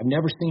say I've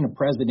never seen a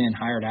president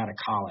hired out of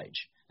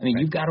college. I mean,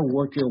 You've got to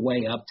work your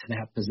way up to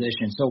that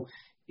position. So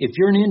if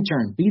you're an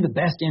intern, be the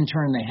best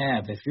intern they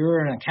have. If you're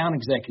an account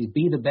executive,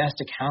 be the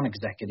best account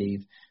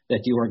executive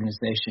that the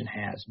organization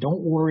has.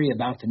 Don't worry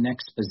about the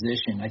next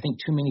position. I think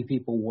too many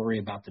people worry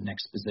about the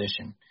next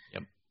position.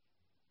 Yep.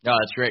 Oh,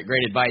 that's great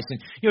advice.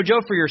 And, Joe,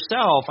 for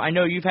yourself, I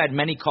know you've had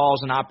many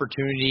calls and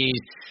opportunities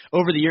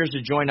over the years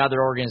to join other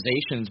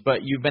organizations, but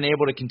you've been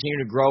able to continue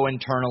to grow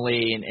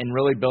internally and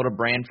really build a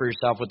brand for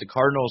yourself with the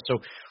Cardinals. So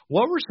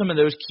what were some of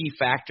those key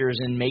factors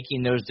in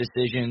making those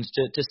decisions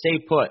to stay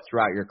put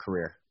throughout your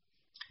career?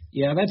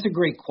 Yeah, that's a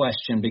great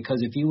question, because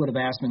if you would have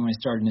asked me when I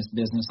started in this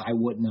business, I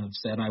wouldn't have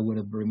said I would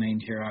have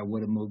remained here. I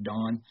would have moved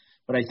on.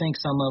 But I think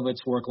some of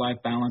it's work-life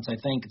balance. I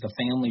think the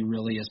family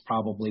really is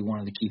probably one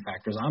of the key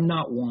factors. I'm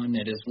not one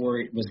that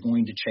was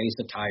going to chase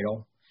a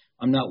title.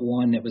 I'm not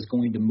one that was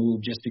going to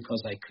move just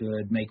because I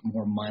could make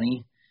more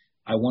money.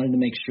 I wanted to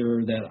make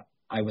sure that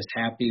I was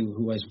happy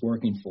who I was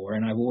working for.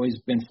 And I've always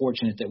been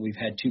fortunate that we've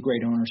had two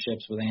great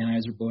ownerships with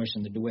Anheuser-Busch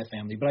and the DeWitt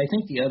family. But I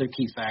think the other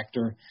key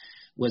factor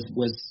was,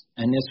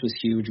 and this was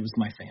huge, was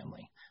my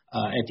family.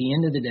 At the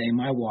end of the day,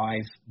 my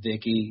wife,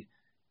 Vicki,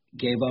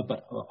 gave up an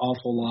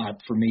awful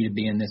lot for me to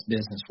be in this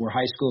business. We're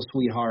high school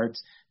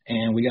sweethearts,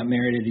 and we got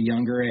married at a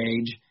younger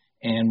age.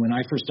 And when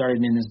I first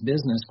started in this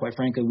business, quite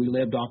frankly, we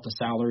lived off the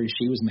salary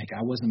she was making.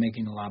 I wasn't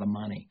making a lot of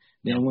money.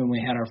 Then when we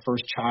had our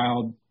first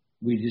child,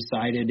 we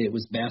decided it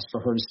was best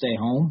for her to stay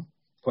home.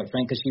 Quite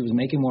frankly, she was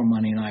making more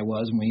money than I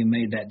was, and we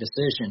made that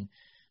decision.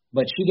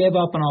 But she gave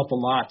up an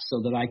awful lot so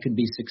that I could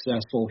be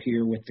successful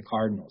here with the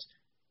Cardinals.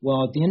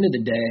 Well, at the end of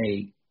the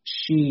day,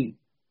 she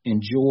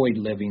enjoyed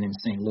living in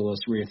St. Louis.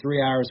 We were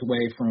 3 hours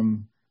away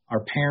from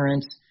our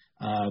parents.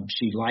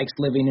 She likes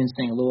living in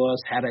St. Louis,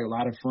 had a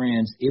lot of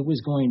friends. It was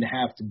going to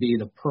have to be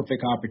the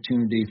perfect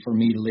opportunity for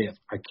me to live.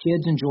 Our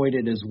kids enjoyed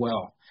it as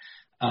well.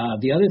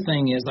 The other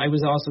thing is I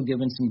was also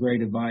given some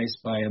great advice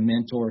by a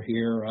mentor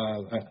here,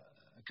 a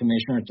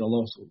commissioner at the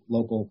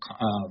local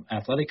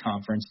athletic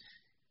conference.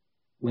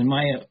 When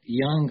my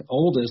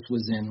oldest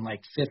was in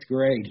like 5th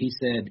grade, he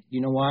said,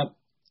 you know what?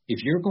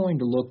 If you're going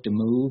to look to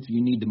move,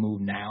 you need to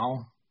move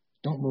now.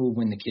 Don't move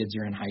when the kids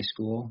are in high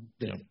school.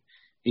 Yeah.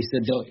 He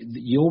said,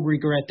 you'll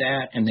regret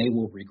that, and they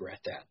will regret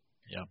that.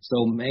 Yeah.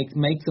 So make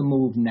the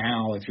move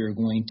now if you're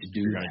going to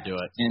do that. Do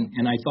it.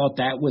 And I thought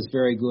that was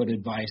very good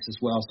advice as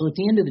well. So at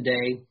the end of the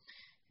day,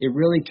 it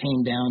really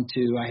came down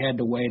to I had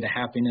to weigh the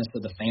happiness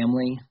of the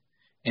family,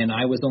 and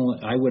I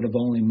would have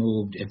only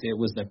moved if it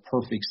was the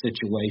perfect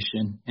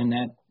situation, and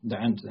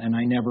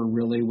I never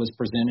really was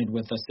presented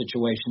with a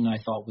situation I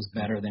thought was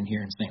better than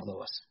here in St.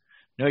 Louis.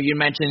 No, you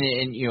mentioned,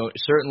 and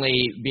certainly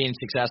being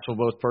successful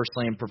both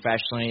personally and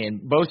professionally,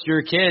 and both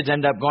your kids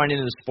end up going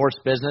into the sports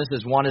business.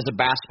 As one is a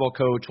basketball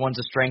coach, one's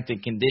a strength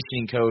and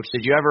conditioning coach.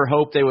 Did you ever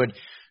hope they would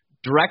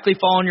directly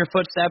follow in your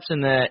footsteps in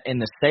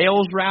the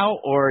sales route,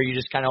 or you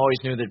just kind of always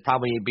knew they'd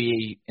probably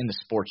be in the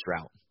sports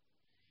route?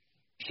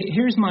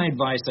 Here's my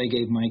advice I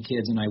gave my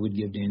kids and I would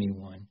give to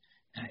anyone.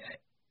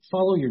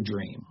 Follow your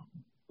dream.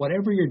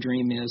 Whatever your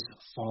dream is,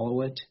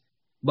 follow it.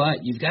 But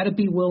you've got to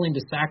be willing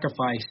to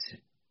sacrifice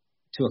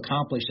to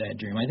accomplish that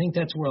dream. I think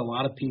that's where a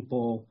lot of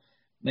people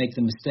make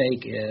the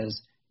mistake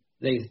is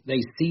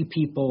they see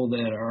people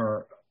that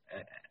are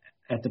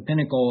at the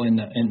pinnacle in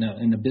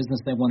the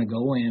business they want to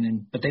go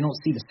in, but they don't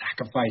see the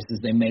sacrifices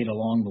they made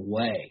along the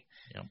way.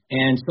 Yeah.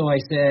 And so I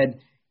said,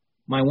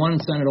 my one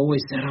son had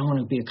always said, I want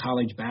to be a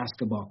college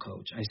basketball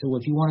coach. I said, well,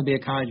 if you want to be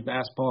a college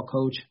basketball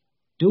coach,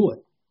 do it.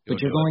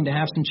 But you're going to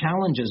have some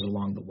challenges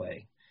along the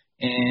way.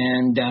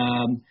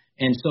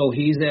 And so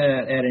he's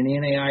at an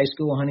NAI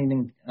school,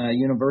 Huntington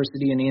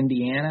University in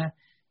Indiana,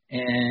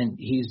 and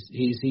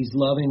he's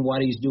loving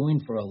what he's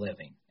doing for a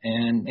living.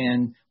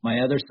 And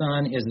my other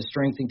son is a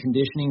strength and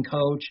conditioning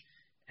coach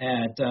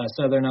at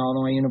Southern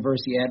Illinois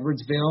University,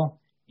 Edwardsville,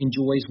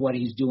 enjoys what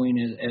he's doing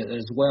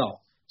as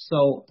well.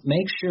 So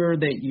make sure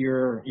that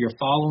you're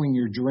following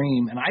your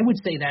dream. And I would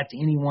say that to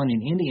anyone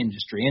in any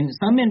industry. And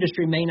some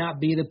industry may not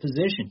be the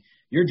position.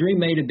 Your dream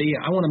may be,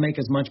 I want to make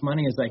as much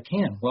money as I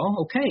can. Well,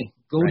 okay,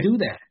 go do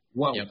that.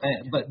 Well, yep.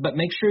 But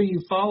make sure you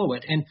follow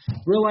it and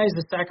realize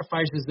the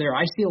sacrifices there.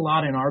 I see a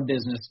lot in our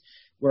business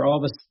where all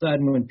of a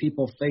sudden when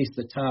people face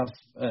the tough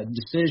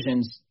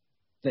decisions,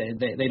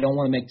 they don't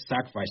want to make the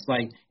sacrifice.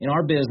 Like in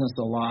our business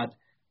a lot,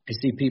 I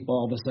see people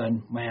all of a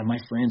sudden, man, my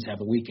friends have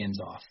the weekends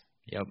off.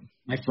 Yep.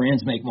 My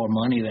friends make more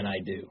money than I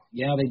do.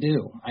 Yeah, they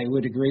do. I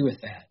would agree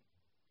with that.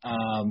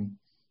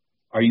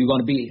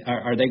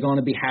 Are they going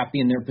to be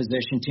happy in their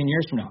position 10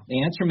 years from now?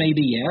 The answer may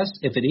be yes.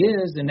 If it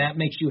is, and that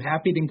makes you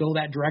happy, then go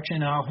that direction,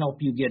 and I'll help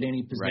you get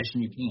any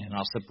position you can. And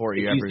I'll support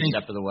you every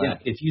step of the way. Yeah,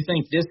 if you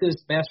think this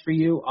is best for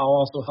you, I'll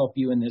also help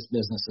you in this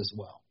business as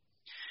well.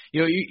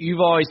 You've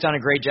always done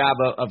a great job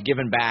of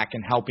giving back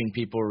and helping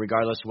people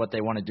regardless of what they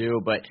want to do,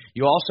 but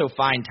you also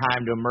find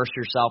time to immerse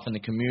yourself in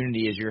the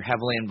community as you're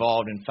heavily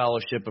involved in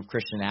Fellowship of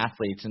Christian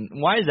Athletes. And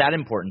why is that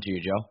important to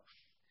you, Joe?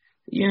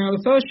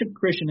 The Fellowship of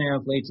Christian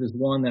Athletes is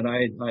one that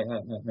I've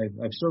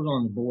served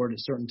on the board at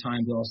certain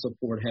times. I'll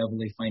support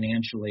heavily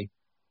financially.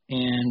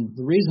 And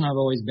the reason I've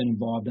always been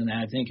involved in that,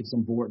 I think it's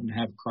important to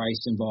have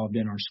Christ involved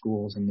in our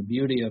schools. And the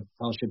beauty of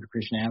Fellowship of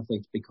Christian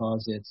Athletes,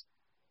 because it's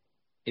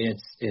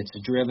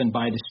driven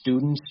by the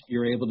students,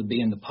 you're able to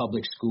be in the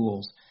public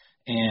schools.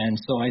 And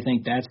so I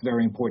think that's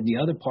very important.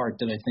 The other part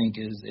that I think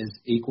is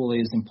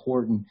equally as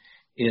important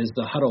is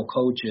the huddle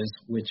coaches,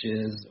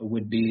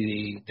 would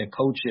be the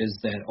coaches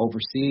that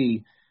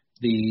oversee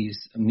these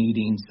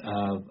meetings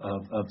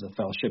of the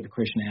Fellowship of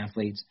Christian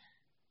Athletes.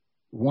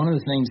 One of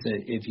the things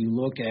that, if you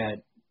look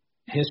at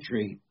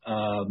history,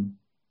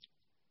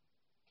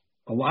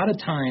 a lot of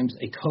times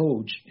a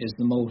coach is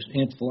the most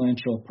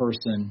influential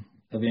person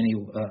of any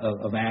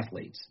of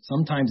athletes.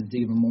 Sometimes it's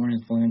even more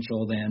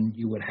influential than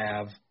you would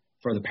have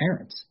for the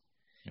parents.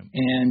 Yep.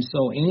 And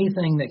so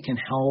anything that can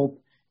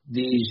help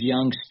these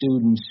young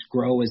students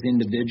grow as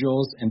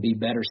individuals and be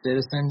better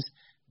citizens,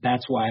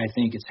 that's why I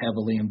think it's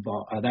heavily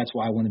involved. That's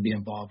why I want to be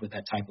involved with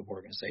that type of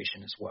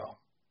organization as well.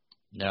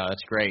 No,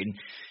 that's great.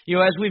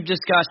 As we've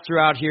discussed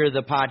throughout here,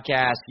 the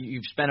podcast,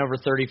 you've spent over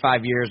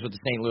 35 years with the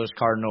St. Louis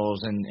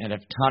Cardinals and a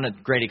ton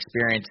of great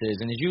experiences.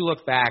 And as you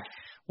look back,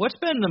 what's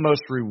been the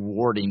most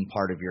rewarding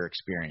part of your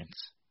experience?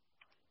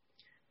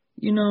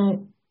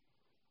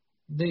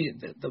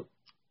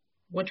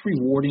 What's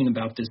rewarding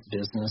about this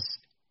business,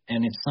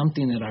 and it's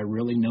something that I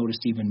really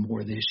noticed even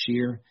more this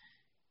year,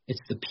 it's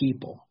the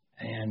people.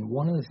 And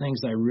one of the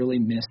things I really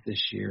missed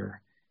this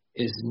year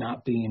is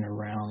not being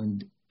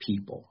around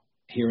people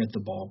here at the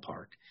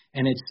ballpark.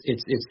 And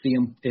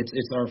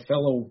it's our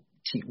fellow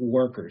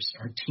workers,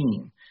 our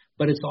team,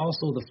 but it's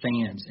also the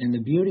fans. And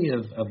the beauty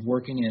of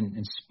working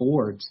in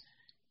sports,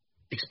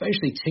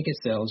 especially ticket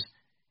sales,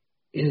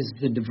 is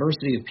the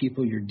diversity of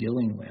people you're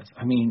dealing with.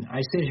 I mean,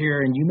 I sit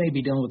here and you may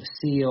be dealing with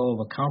the CEO of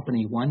a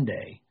company one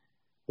day,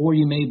 or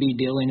you may be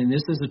dealing, and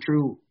this is a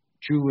true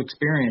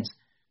experience,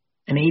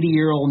 an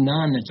 80-year-old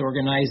nun that's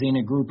organizing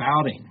a group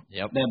outing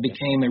that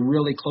became a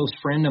really close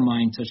friend of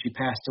mine until she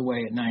passed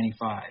away at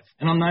 95.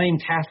 And I'm not even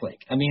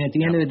Catholic. I mean, at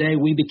the end of the day,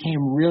 we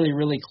became really,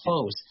 really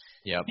close.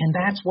 Yep. And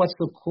that's what's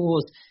the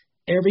coolest.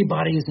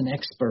 Everybody is an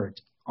expert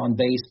on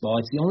baseball.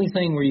 It's the only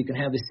thing where you can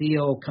have the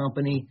CEO of a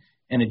company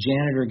and a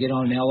janitor get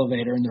on an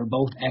elevator, and they're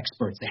both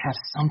experts. They have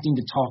something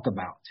to talk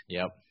about.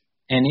 Yep.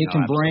 And it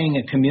can bring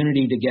a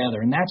community together.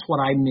 And that's what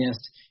I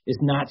missed, is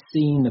not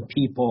seeing the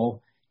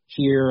people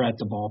here at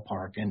the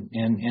ballpark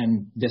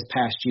and this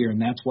past year.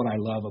 And that's what I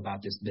love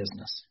about this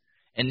business.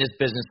 And this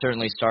business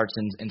certainly starts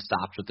and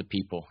stops with the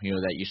people,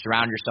 that you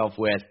surround yourself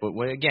with. But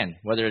again,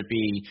 whether it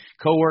be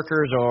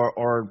coworkers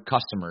or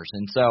customers.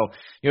 And so,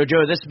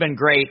 Joe, this has been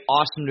great.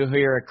 Awesome to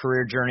hear a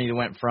career journey that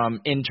went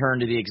from intern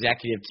to the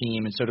executive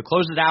team. And so to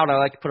close it out, I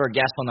like to put our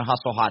guests on the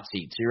Hustle Hot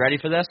Seat. So you ready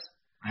for this?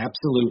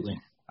 Absolutely.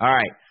 All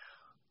right.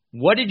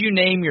 What did you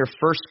name your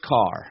first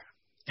car?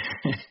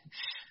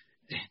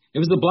 It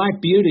was the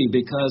Black Beauty,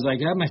 because I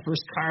got my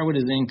first car when I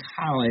was in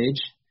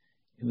college.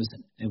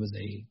 It was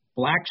a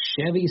black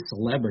Chevy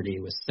Celebrity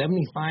with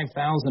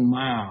 75,000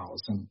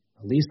 miles, and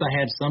at least I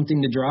had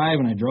something to drive,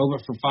 and I drove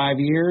it for 5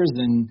 years,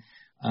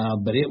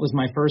 but it was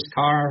my first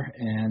car,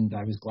 and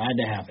I was glad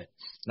to have it.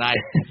 Nice.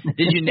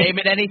 Did you name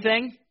it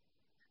anything?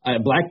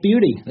 Black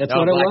Beauty. That's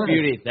what it was. Black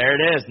Beauty. There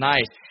it is.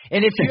 Nice.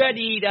 And if you had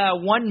to eat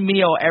one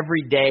meal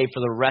every day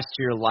for the rest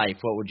of your life,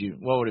 what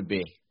would it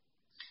be?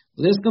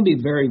 Well, this is going to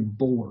be very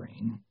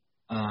boring,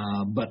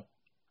 but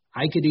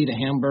I could eat a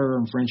hamburger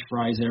and French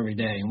fries every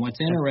day. And what's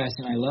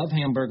interesting, I love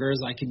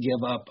hamburgers. I could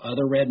give up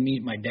other red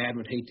meat. My dad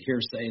would hate to hear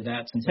say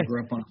that, since I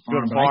grew up on a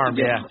farm. I could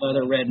give up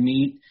other red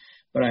meat.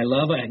 But I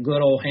love a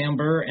good old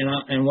hamburger.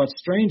 And what's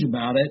strange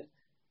about it,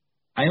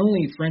 I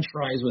only eat French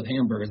fries with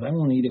hamburgers. I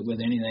won't eat it with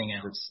anything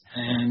else.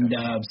 And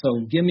so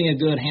give me a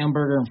good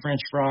hamburger and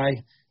French fry,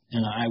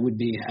 and I would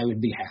be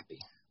happy.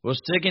 Well,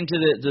 sticking to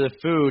the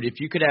food, if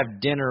you could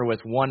have dinner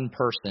with one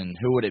person,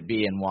 who would it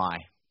be and why?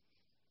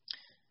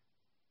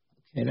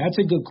 Okay, that's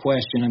a good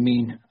question. I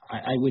mean,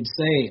 I would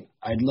say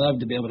I'd love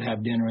to be able to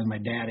have dinner with my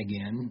dad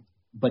again.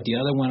 But the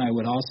other one I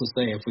would also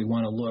say, if we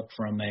want to look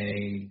from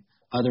a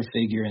other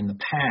figure in the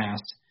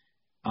past,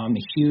 I'm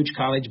a huge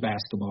college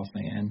basketball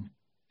fan.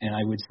 And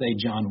I would say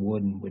John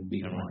Wooden would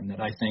be one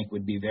that I think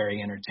would be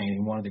very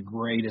entertaining, one of the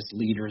greatest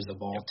leaders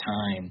of all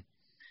time.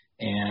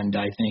 And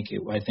I think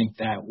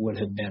that would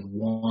have been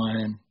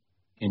one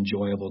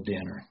enjoyable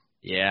dinner.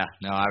 Yeah,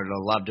 no, I would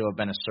have loved to have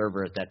been a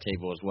server at that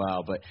table as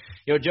well. But,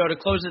 Joe, to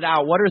close it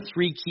out, what are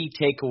 3 key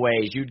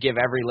takeaways you'd give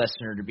every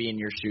listener to be in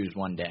your shoes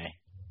one day?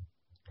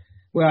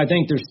 Well, I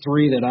think there's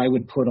 3 that I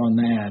would put on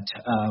that.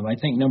 I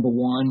think number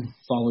 1,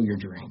 follow your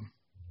dream.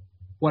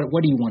 What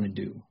do you want to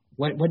do?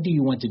 What do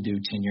you want to do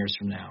 10 years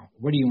from now?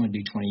 What do you want to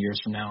do 20 years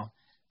from now?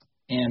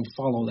 And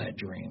follow that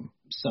dream.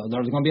 So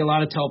there's going to be a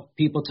lot of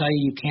people tell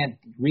you can't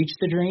reach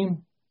the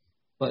dream,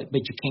 but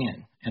you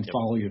can, and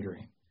follow your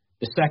dream.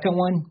 The second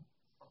one,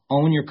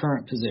 own your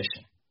current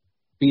position.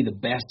 Be the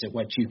best at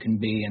what you can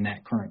be in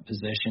that current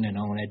position and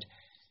own it.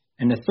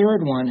 And the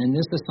third one, and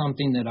this is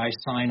something that I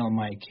sign on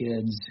my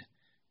kids'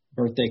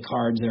 birthday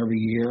cards every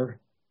year,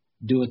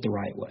 do it the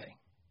right way.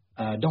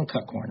 Don't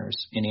cut corners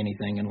in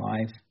anything in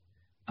life.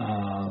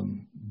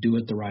 Do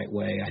it the right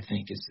way, I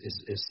think,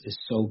 is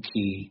so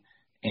key.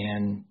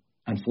 And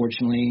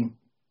unfortunately,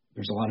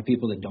 there's a lot of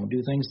people that don't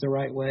do things the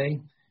right way,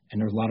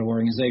 and there's a lot of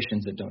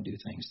organizations that don't do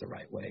things the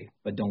right way.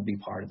 But don't be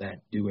part of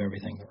that. Do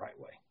everything the right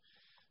way.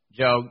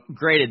 Joe,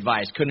 great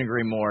advice. Couldn't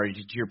agree more.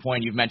 To your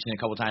point, you've mentioned a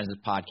couple times in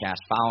this podcast,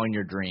 following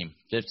your dream.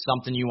 If it's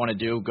something you want to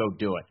do, go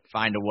do it.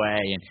 Find a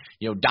way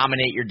and,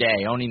 dominate your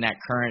day, owning that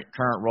current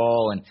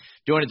role and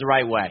doing it the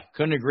right way.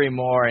 Couldn't agree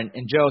more. And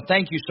Joe,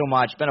 thank you so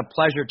much. It's been a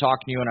pleasure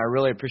talking to you, and I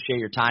really appreciate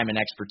your time and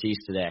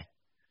expertise today.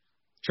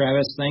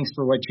 Travis, thanks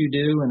for what you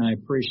do, and I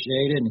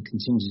appreciate it, and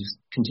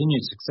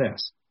continued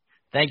success.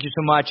 Thank you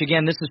so much.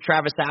 Again, this is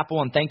Travis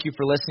Apple, and thank you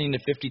for listening to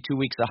 52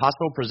 Weeks of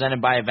Hustle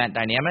presented by Event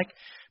Dynamic.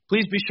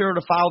 Please be sure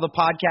to follow the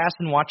podcast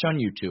and watch on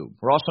YouTube.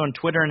 We're also on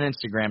Twitter and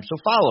Instagram, so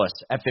follow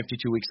us at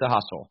 52 Weeks of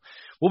Hustle.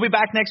 We'll be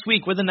back next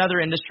week with another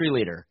industry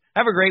leader.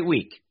 Have a great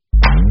week.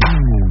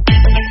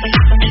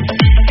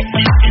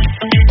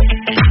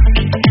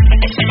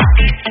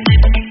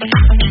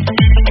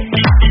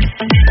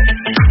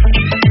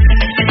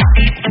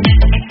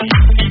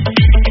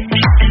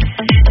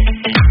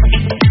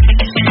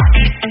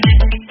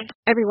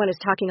 Everyone is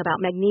talking about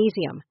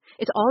magnesium.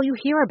 It's all you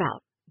hear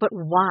about. But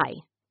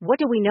why? What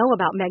do we know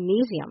about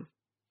magnesium?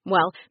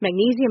 Well,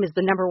 magnesium is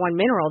the number one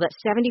mineral that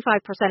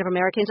 75% of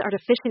Americans are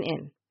deficient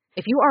in.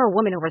 If you are a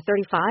woman over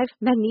 35,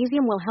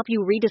 magnesium will help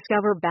you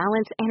rediscover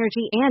balance,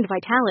 energy, and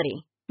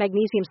vitality.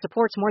 Magnesium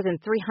supports more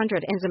than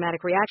 300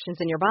 enzymatic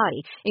reactions in your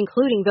body,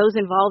 including those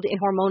involved in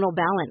hormonal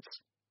balance.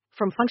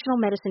 From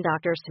functional medicine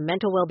doctors to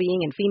mental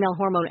well-being and female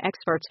hormone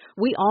experts,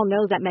 we all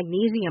know that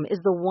magnesium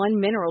is the one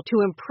mineral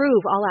to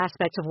improve all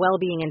aspects of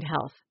well-being and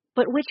health.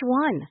 But which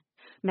one?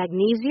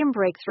 Magnesium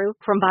Breakthrough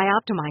from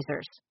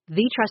Bioptimizers,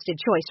 the trusted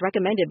choice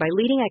recommended by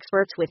leading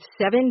experts with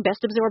 7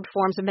 best-absorbed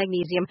forms of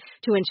magnesium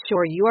to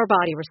ensure your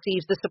body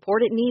receives the support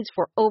it needs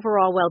for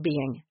overall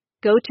well-being.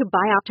 Go to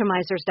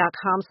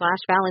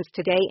bioptimizers.com/balance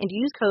today and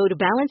use code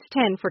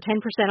BALANCE10 for 10%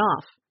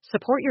 off.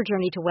 Support your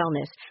journey to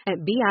wellness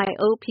at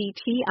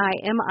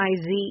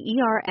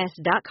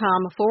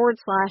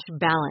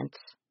bioptimizers.com/balance.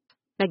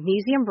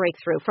 Magnesium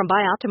Breakthrough from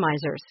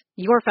Bioptimizers,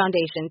 your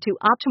foundation to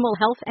optimal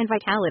health and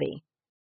vitality.